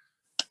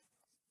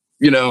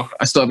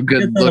have a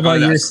good look about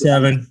on year that.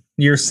 7.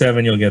 Year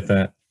 7, you'll get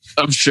that.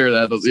 I'm sure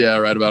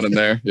right about in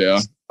there. Yeah.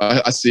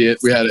 I see it.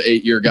 We had an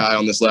 8-year guy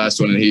on this last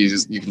one, and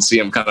you can see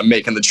him kind of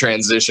making the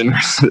transition.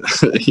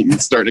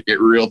 He's starting to get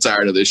real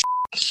tired of this.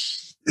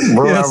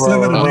 Yeah,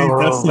 7 and 8.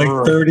 That's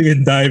like 30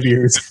 in dive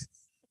years.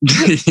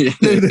 Dude,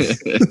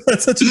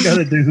 that's what you got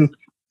to do.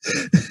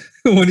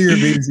 One of your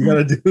meetings, you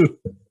got to do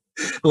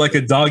like a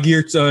dog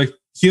year,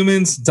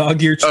 humans,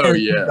 dog year chart,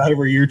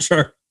 diver year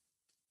chart.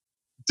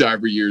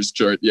 Diver years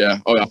chart, yeah.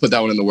 Oh, I'll put that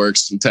one in the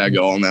works and tag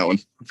you all on that one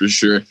for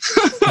sure.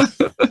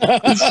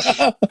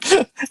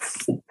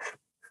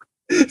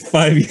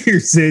 5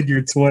 years in,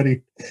 you're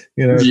 20.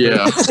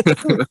 Yeah.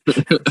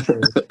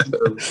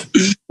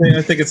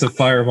 I think it's a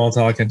fireball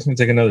talking. Let me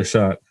take another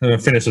shot. I'm gonna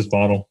finish this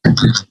bottle.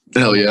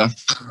 Hell yeah.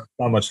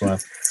 Not much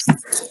left.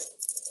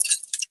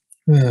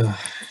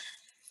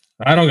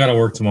 I don't gotta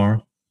work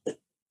tomorrow.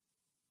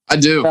 I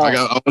do.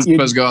 I was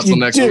supposed to go out till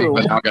next week,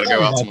 but now I gotta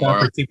go out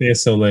tomorrow. TPA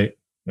is so late.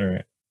 All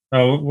right.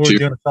 Oh, what are we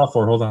doing a shot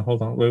for? Hold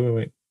on.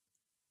 Wait.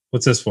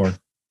 What's this for?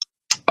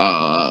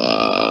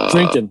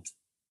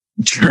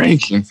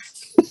 Drinking.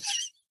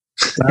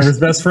 His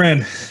best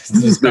friend.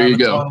 There you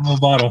go. Little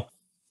bottle.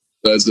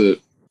 That's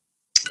it.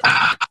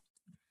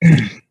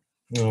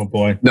 Oh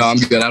boy. No, I'm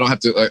good. I don't have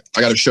to.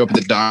 I got to show up at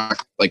the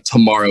dock like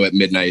tomorrow at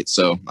midnight,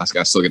 so I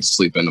still get to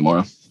sleep in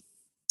tomorrow.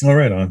 All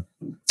right, on.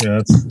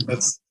 Yeah,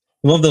 that's.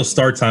 I love those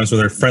start times where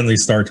they're friendly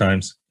start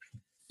times.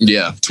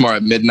 Yeah, tomorrow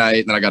at midnight,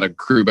 and then I got a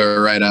crew boat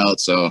right out,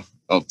 so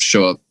I'll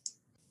show up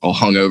all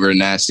hungover and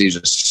nasty,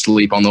 just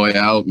sleep on the way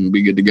out, and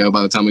be good to go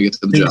by the time we get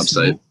to the job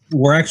site.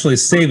 We're actually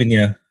saving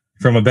you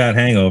from a bad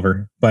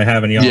hangover by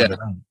having you on. Yeah,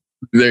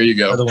 there you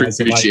go. Otherwise,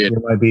 Appreciate it.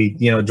 You might be,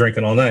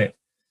 drinking all night.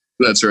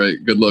 That's right.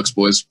 Good looks,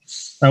 boys.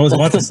 I was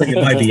about to say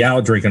you might be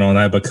out drinking all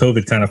night, but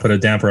COVID kind of put a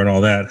damper on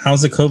all that.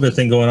 How's the COVID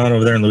thing going on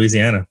over there in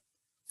Louisiana?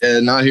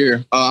 Not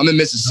here. I'm in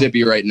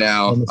Mississippi right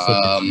now.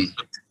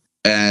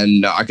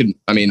 And I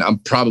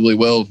probably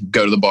will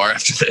go to the bar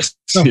after this.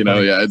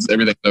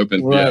 Everything's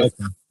open. Right.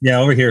 Yeah,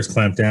 over here is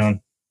clamped down.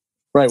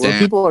 Right. Where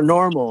people are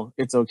normal,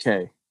 it's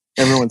okay.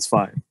 Everyone's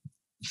fine.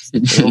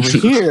 Over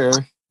here,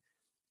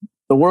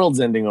 the world's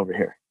ending over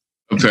here.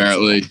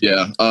 Apparently,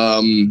 yeah.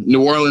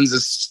 New Orleans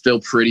is still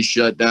pretty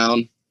shut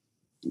down.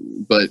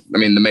 But,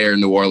 the mayor of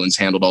New Orleans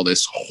handled all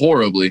this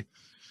horribly.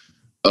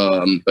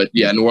 But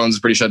yeah, New Orleans is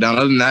pretty shut down.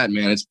 Other than that,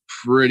 man, it's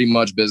pretty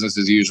much business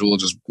as usual.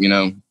 Just,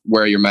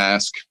 wear your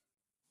mask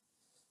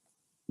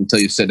until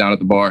you sit down at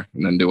the bar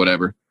and then do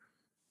whatever.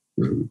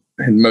 And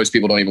most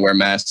people don't even wear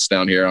masks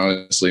down here,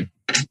 honestly.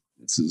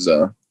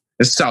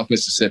 It's South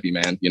Mississippi,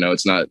 man.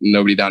 It's not,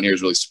 nobody down here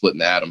is really splitting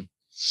the atom.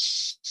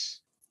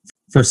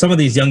 For some of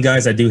these young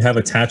guys that do have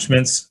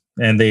attachments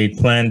and they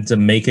plan to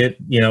make it,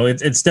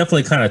 it's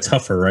definitely kind of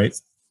tougher, right?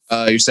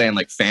 You're saying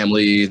like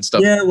family and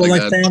stuff? Yeah, well,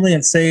 like family,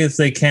 and say if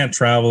they can't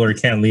travel or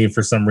can't leave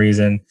for some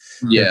reason.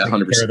 Yeah,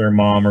 100%. Care of their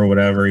mom or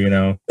whatever,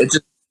 It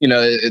just,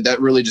 that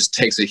really just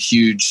takes a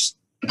huge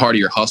part of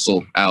your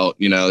hustle out,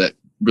 that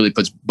really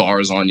puts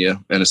bars on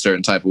you in a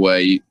certain type of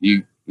way.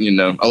 A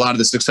lot of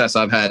the success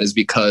I've had is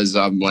because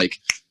I'm like,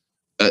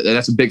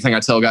 that's a big thing I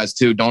tell guys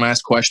too. Don't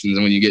ask questions.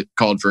 And when you get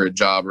called for a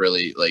job,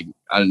 really, like,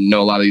 I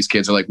know a lot of these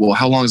kids are like, well,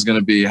 how long is it going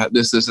to be?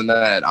 This, and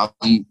that.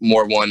 I'm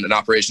more one, an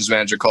operations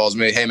manager calls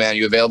me, hey man,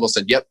 you available? I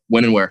said, yep.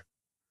 When and where?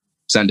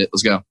 Send it.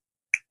 Let's go.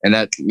 And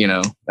that,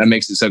 that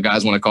makes it so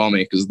guys want to call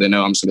me because they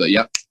know I'm just gonna be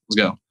like, yep, let's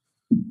go.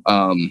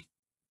 I'll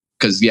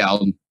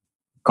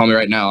call me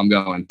right now. I'm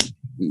going.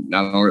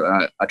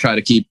 I try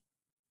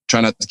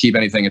not to keep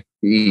anything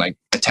like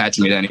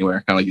attaching me to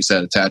anywhere. Kind of like you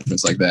said,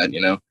 attachments like that,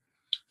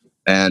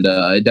 And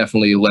it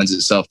definitely lends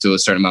itself to a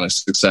certain amount of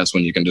success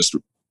when you can just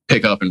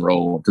pick up and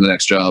roll to the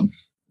next job.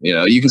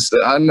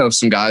 I know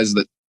some guys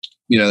that,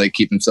 they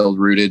keep themselves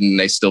rooted and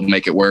they still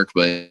make it work.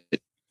 But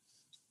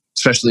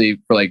especially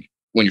for like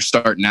when you're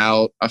starting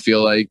out, I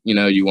feel like,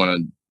 you want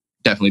to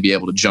definitely be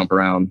able to jump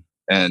around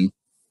and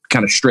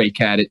kind of stray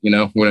cat it,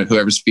 when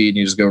whoever's feeding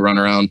you just go run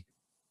around.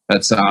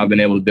 That's how I've been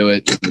able to do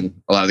it. And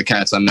a lot of the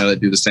cats I know that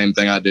do the same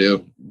thing I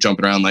do,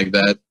 jumping around like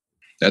that.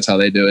 That's how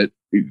they do it.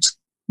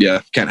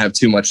 Can't have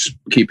too much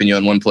keeping you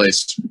in one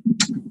place.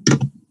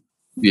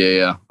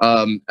 Yeah.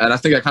 And I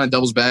think that kind of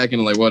doubles back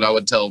into like what I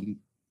would tell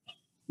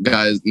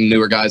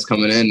newer guys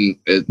coming in.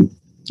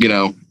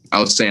 I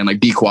was saying like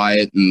be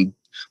quiet and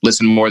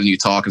listen more than you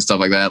talk and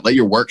stuff like that. Let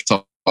your work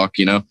talk fuck,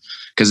 you know?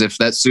 Because if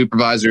that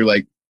supervisor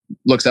like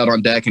looks out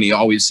on deck and he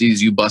always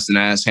sees you busting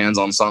ass hands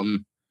on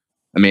something,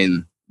 I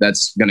mean,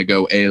 that's gonna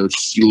go a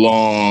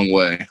long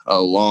way,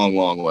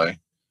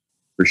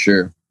 for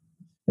sure.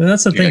 And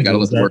that's the thing. Gotta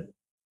let it work.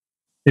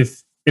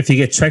 If you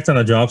get checked on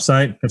a job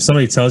site, if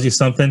somebody tells you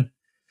something,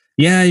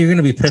 yeah, you're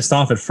gonna be pissed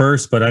off at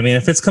first, but I mean,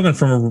 if it's coming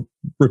from a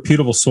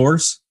reputable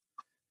source,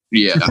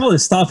 yeah, you probably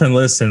stop and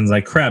listen.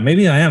 Like, crap,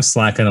 maybe I am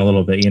slacking a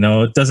little bit. You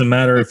know, it doesn't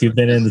matter if you've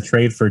been in the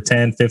trade for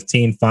 10,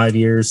 15, 5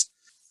 years.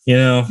 You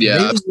know,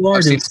 yeah,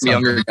 I've seen some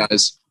younger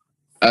guys.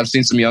 I've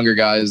seen some younger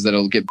guys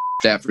that'll get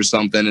at for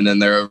something, and then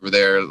they're over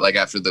there like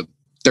after the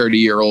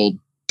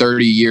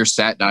 30-year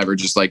sat diver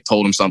just like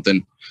told him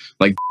something,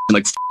 like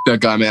f- that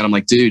guy, man. I'm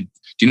like, dude,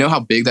 do you know how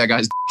big that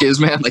guy's is,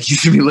 man? Like, you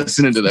should be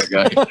listening to that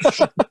guy.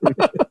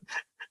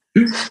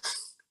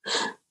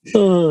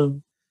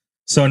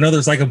 So I know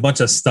there's like a bunch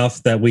of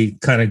stuff that we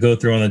kind of go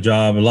through on the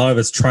job. A lot of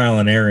it's trial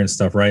and error and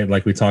stuff, right?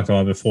 Like we talked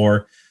about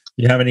before.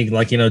 You have any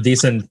like, you know,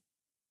 decent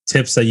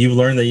tips that you've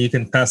learned that you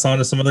can pass on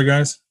to some other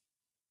guys?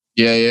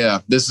 Yeah.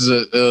 This is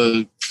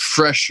a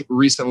fresh,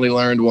 recently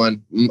learned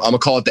one. I'm gonna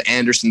call it the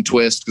Anderson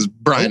twist because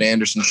Brian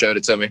Anderson showed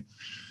it to me.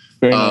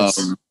 Very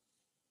nice.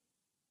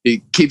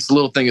 He keeps a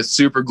little thing of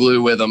super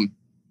glue with him,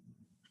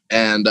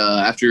 and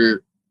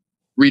after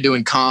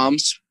redoing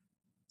comms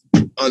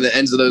on the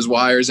ends of those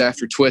wires,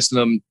 after twisting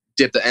them,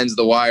 dip the ends of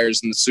the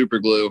wires in the super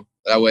glue.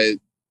 That way,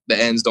 the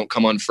ends don't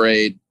come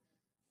unfrayed.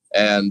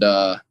 And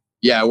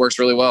it works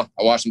really well.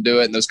 I watched him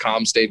do it, and those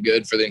comms stayed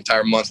good for the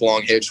entire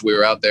month-long hitch we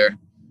were out there.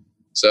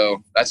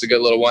 So that's a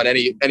good little one.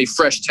 Any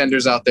fresh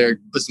tenders out there,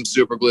 put some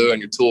super glue in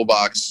your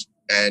toolbox,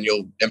 and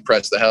you'll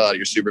impress the hell out of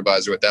your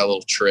supervisor with that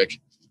little trick.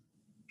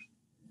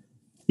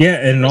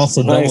 Yeah, and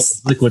also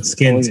nice. Liquid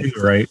skin too,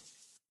 right?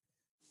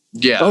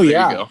 Yeah. Oh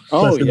yeah. You go.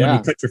 Especially when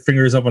you cut your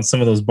fingers up on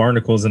some of those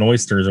barnacles and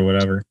oysters or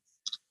whatever.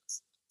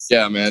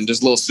 Yeah, man.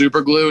 Just a little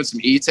super glue and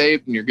some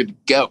E-tape, and you're good to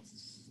go.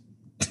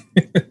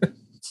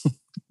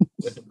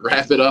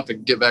 Wrap it up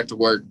and get back to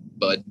work.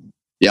 But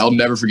yeah, I'll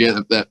never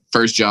forget that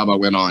first job I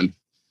went on.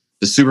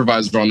 The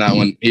supervisor on that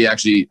one, he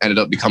actually ended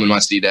up becoming my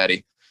sea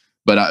daddy.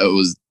 But it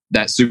was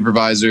that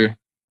supervisor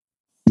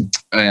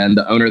and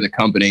the owner of the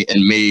company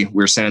and me. We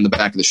were sitting in the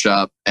back of the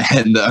shop,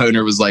 and the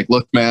owner was like,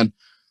 "Look, man,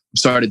 I'm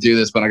sorry to do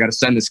this, but I got to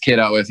send this kid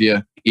out with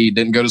you. He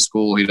didn't go to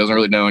school. He doesn't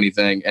really know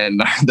anything."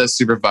 And the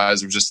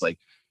supervisor was just like,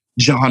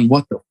 "John,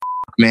 what the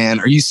fuck, man?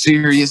 Are you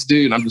serious,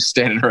 dude?" And I'm just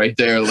standing right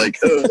there like,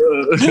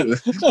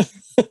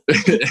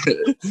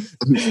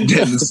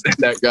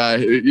 that guy,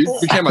 he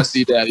became my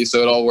sea daddy,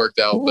 so it all worked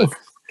out. But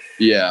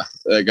yeah,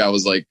 that guy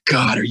was like,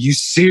 "God, are you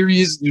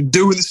serious? You're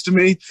doing this to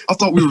me? I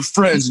thought we were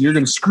friends, and you're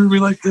going to screw me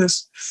like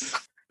this?"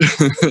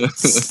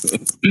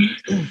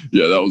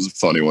 Yeah, that was a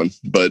funny one.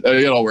 But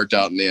it all worked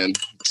out in the end.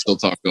 Still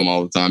talk to him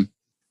all the time.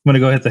 I'm going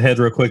to go hit the head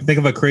real quick. Think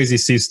of a crazy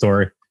sea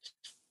story.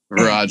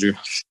 Roger.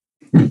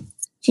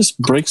 Just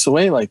breaks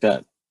away like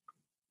that.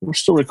 We're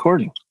still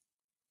recording.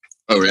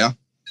 Oh, yeah?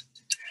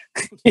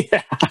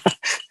 Yeah.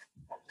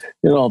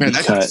 It'll all Man, be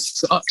that guy cut.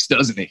 sucks,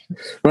 doesn't he?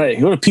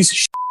 Right. What a piece of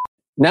shit.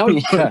 Now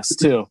he can cuss,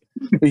 too.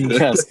 He can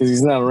cuss because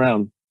he's not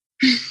around.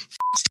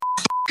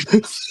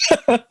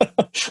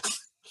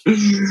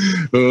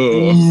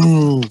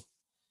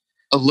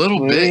 A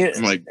little bit.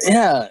 I'm like,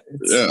 yeah.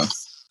 Yeah.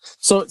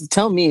 So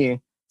tell me,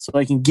 so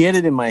I can get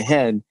it in my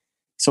head.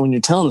 So when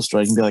you're telling the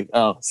story, I can be like,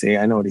 "Oh, see,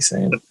 I know what he's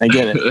saying. I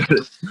get it." I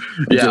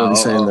get what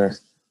he's saying there.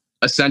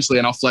 Essentially,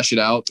 and I'll flesh it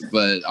out.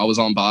 But I was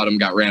on bottom,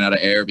 got ran out of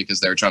air because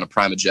they were trying to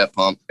prime a jet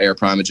pump,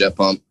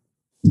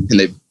 and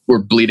they were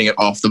bleeding it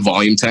off the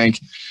volume tank,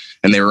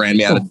 and they ran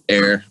me out of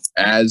air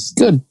as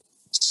good.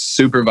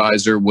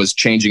 Supervisor was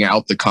changing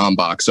out the comm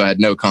box, so I had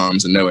no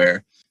comms and no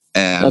air.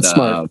 And that's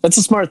smart. That's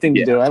a smart thing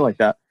to do. I like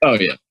that. Oh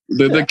yeah,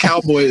 the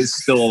cowboy is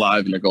still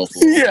alive in the Gulf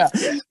War.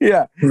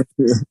 Yeah.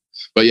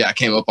 But yeah, I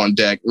came up on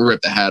deck,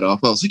 ripped the hat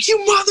off. I was like,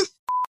 "You mother,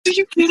 are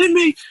you kidding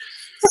me?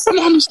 I'm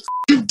almost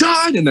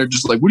died." And they're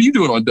just like, "What are you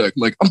doing on deck?"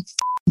 I'm like, "I'm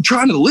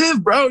trying to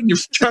live, bro, and you're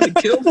trying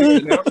to kill me."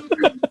 You know?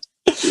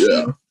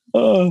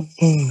 Yeah.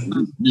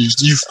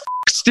 You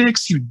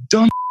sticks, you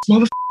dumb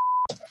mother.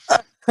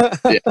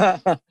 Yeah,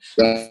 that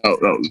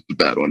was a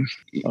bad one.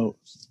 Oh,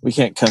 we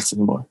can't cuss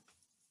anymore.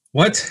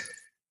 What?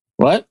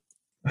 I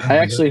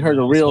actually heard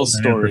a real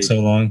story. For so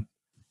long.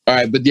 All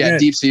right, but yeah,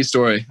 deep sea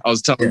story. I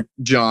was telling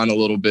John a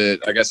little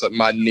bit. I guess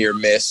my near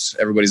miss.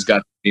 Everybody's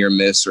got near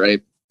miss, right?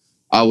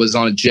 I was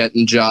on a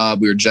jetting job.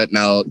 We were jetting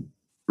out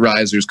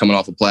risers coming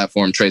off a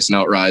platform, tracing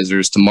out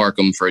risers to mark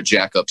them for a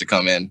jack up to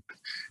come in.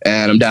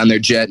 And I'm down there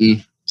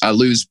jetting. I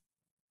lose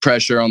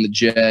pressure on the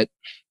jet.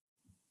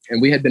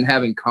 And we had been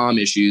having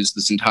comm issues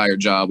this entire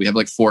job. We have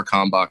like 4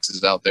 comm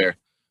boxes out there.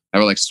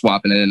 And we're like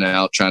swapping in and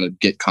out, trying to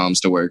get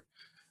comms to work.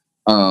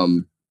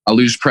 I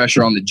lose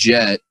pressure on the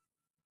jet.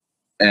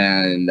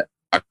 And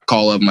I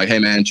call up, I'm like, "Hey,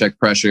 man, check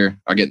pressure."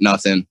 I get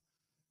nothing.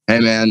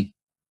 "Hey, man,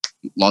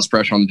 lost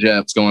pressure on the jet.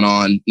 What's going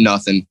on?"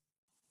 Nothing.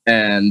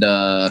 And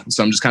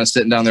so I'm just kind of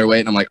sitting down there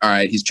waiting. I'm like, all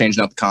right, he's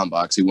changing out the comm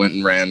box. He went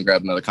and ran,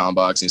 grabbed another comm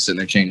box, and he's sitting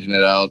there changing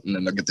it out. And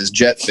then they'll get this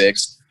jet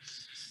fixed.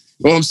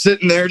 Well, I'm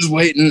sitting there just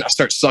waiting. I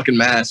start sucking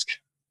mask.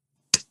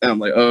 And I'm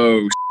like,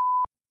 oh,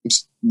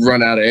 just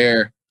run out of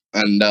air.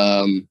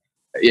 And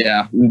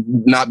yeah,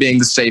 not being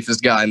the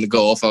safest guy in the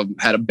Gulf, I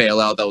had a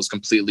bailout that was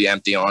completely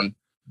empty on.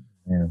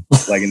 Yeah.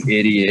 Like an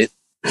idiot.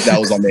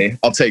 That was on me.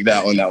 I'll take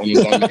that one. That one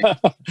was on me.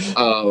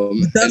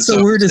 That's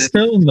the weirdest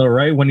feeling, though,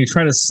 right? When you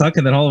try to suck,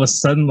 and then all of a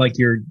sudden, like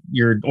your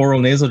oral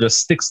nasal just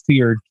sticks to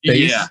your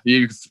face.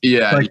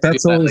 Yeah. Like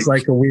that's always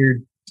like a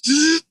weird.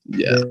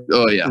 Yeah.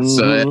 Oh yeah. Mm-hmm.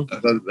 So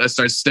that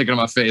starts sticking on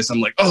my face. I'm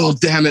like, oh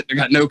damn it! I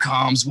got no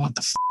comms. What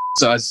the?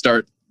 So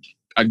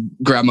I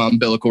grab my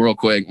umbilical real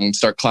quick and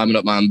start climbing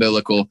up my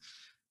umbilical.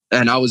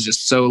 And I was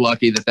just so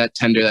lucky that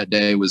tender that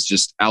day was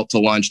just out to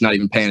lunch, not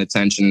even paying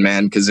attention,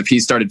 man. Because if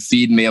he started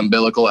feeding me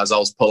umbilical as I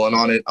was pulling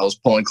on it, I was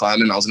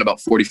climbing. I was in about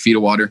 40 feet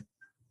of water.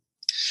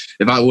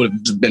 If I would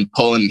have been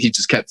pulling, he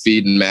just kept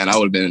feeding, man, I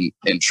would have been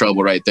in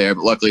trouble right there.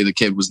 But luckily, the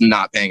kid was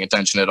not paying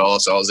attention at all.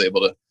 So I was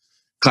able to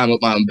climb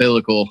up my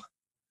umbilical,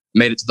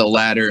 made it to the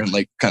ladder, and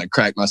like kind of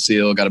cracked my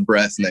seal, got a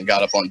breath, and then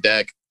got up on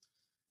deck.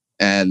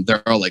 And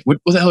they're all like, what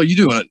the hell are you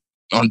doing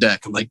on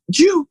deck? I'm like,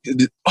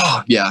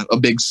 oh yeah, a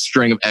big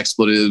string of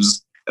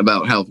expletives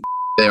about how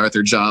they are at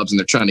their jobs and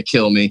they're trying to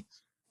kill me.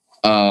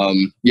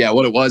 Yeah,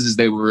 what it was is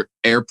they were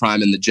air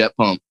priming the jet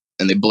pump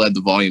and they bled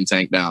the volume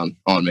tank down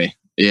on me.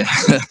 Yeah.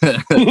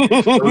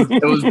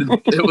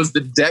 it was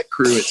the deck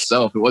crew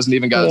itself. It wasn't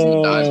even guys in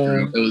the dive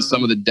crew. It was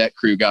some of the deck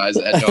crew guys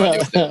that had no idea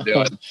what they were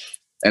doing.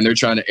 And they're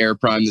trying to air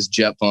prime this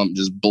jet pump,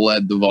 just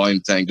bled the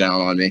volume tank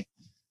down on me.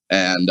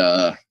 And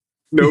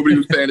nobody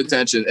was paying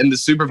attention. And the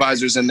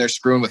supervisor's in there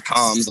screwing with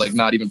comms, like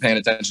not even paying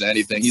attention to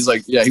anything. He was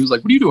like, what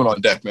are you doing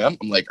on deck, man?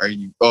 I'm like,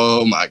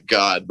 oh my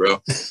God,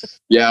 bro.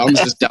 Yeah, I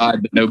almost just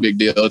died, but no big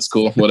deal. It's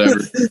cool. Whatever.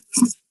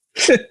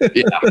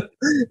 Yeah.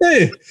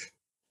 Hey.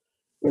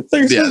 Yeah,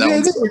 yeah,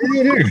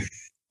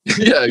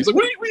 he's like,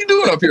 what are you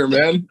doing up here,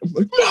 man? I'm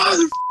like,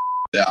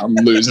 yeah, I'm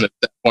losing at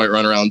that point,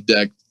 running around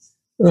deck.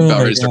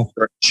 About ready to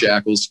start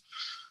shackles.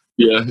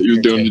 Yeah, he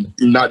was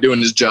not doing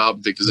his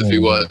job, because if he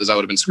was, I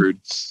would have been screwed.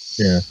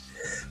 Yeah.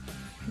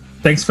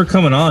 Thanks for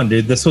coming on,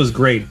 dude. This was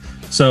great.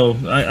 So,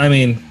 I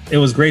mean, it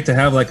was great to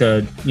have like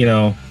a,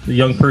 the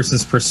young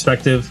person's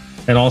perspective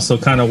and also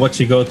kind of what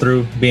you go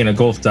through being a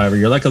Gulf diver.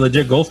 You're like a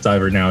legit Gulf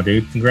diver now,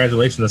 dude.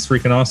 Congratulations. That's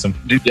freaking awesome.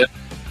 Dude, yeah.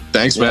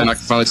 Thanks, man. I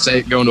can finally say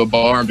it, go into a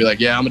bar and be like,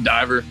 yeah, I'm a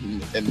diver.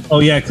 And oh,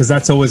 yeah, because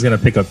that's always going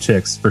to pick up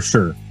chicks, for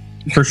sure.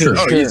 For sure.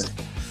 Oh, yeah.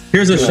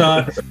 Here's a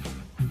shot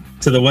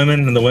to the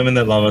women and the women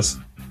that love us.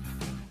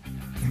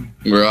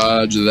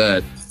 Roger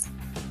that.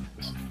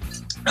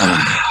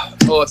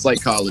 Oh, it's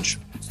like college.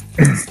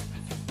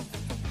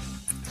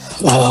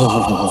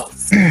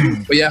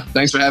 But yeah,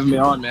 thanks for having me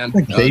on, man.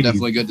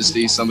 Definitely good to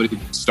see somebody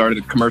who started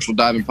a commercial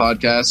diving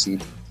podcast.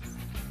 And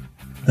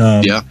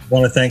I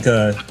want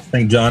to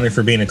thank Johnny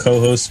for being a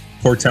co-host.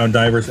 Port Town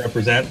Divers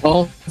represent.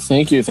 Oh,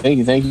 thank you.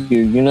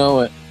 You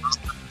know it.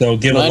 So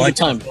give a like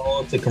and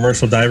follow to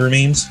Commercial Diver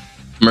Memes.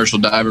 Commercial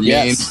Diver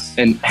Memes.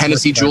 And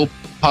Hennessy Jewel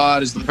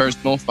Pod is the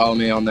personal. Follow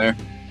me on there.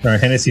 All right,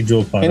 Hennessy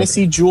Jewel Pod.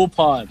 Hennessy Jewel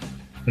Pod.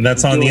 And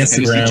that's on the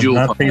Instagram,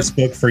 not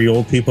Facebook, for you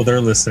old people that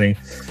are listening.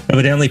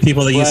 Evidently,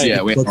 people that use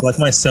Facebook, like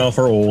myself,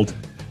 are old.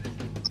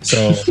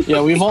 So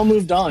yeah, we've all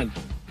moved on.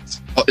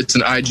 It's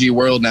an IG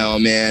world now,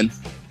 man.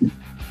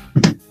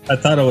 I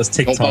thought it was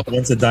TikTok.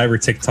 When's the diver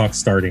TikTok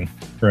starting?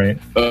 Right?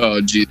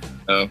 Oh, geez.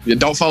 No. Yeah,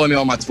 don't follow me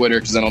on my Twitter,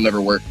 because then I'll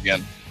never work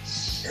again.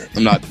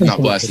 I'm not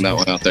blasting that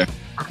one out there.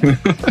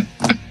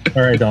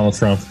 All right, Donald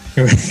Trump.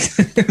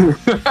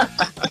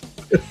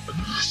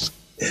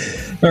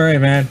 All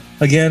right, man.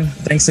 Again,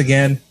 thanks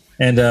again.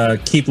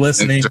 And keep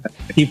listening,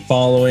 keep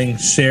following,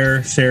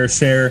 share,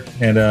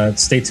 and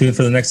stay tuned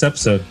for the next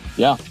episode.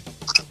 Yeah.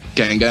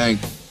 Gang, gang.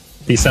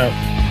 Peace out.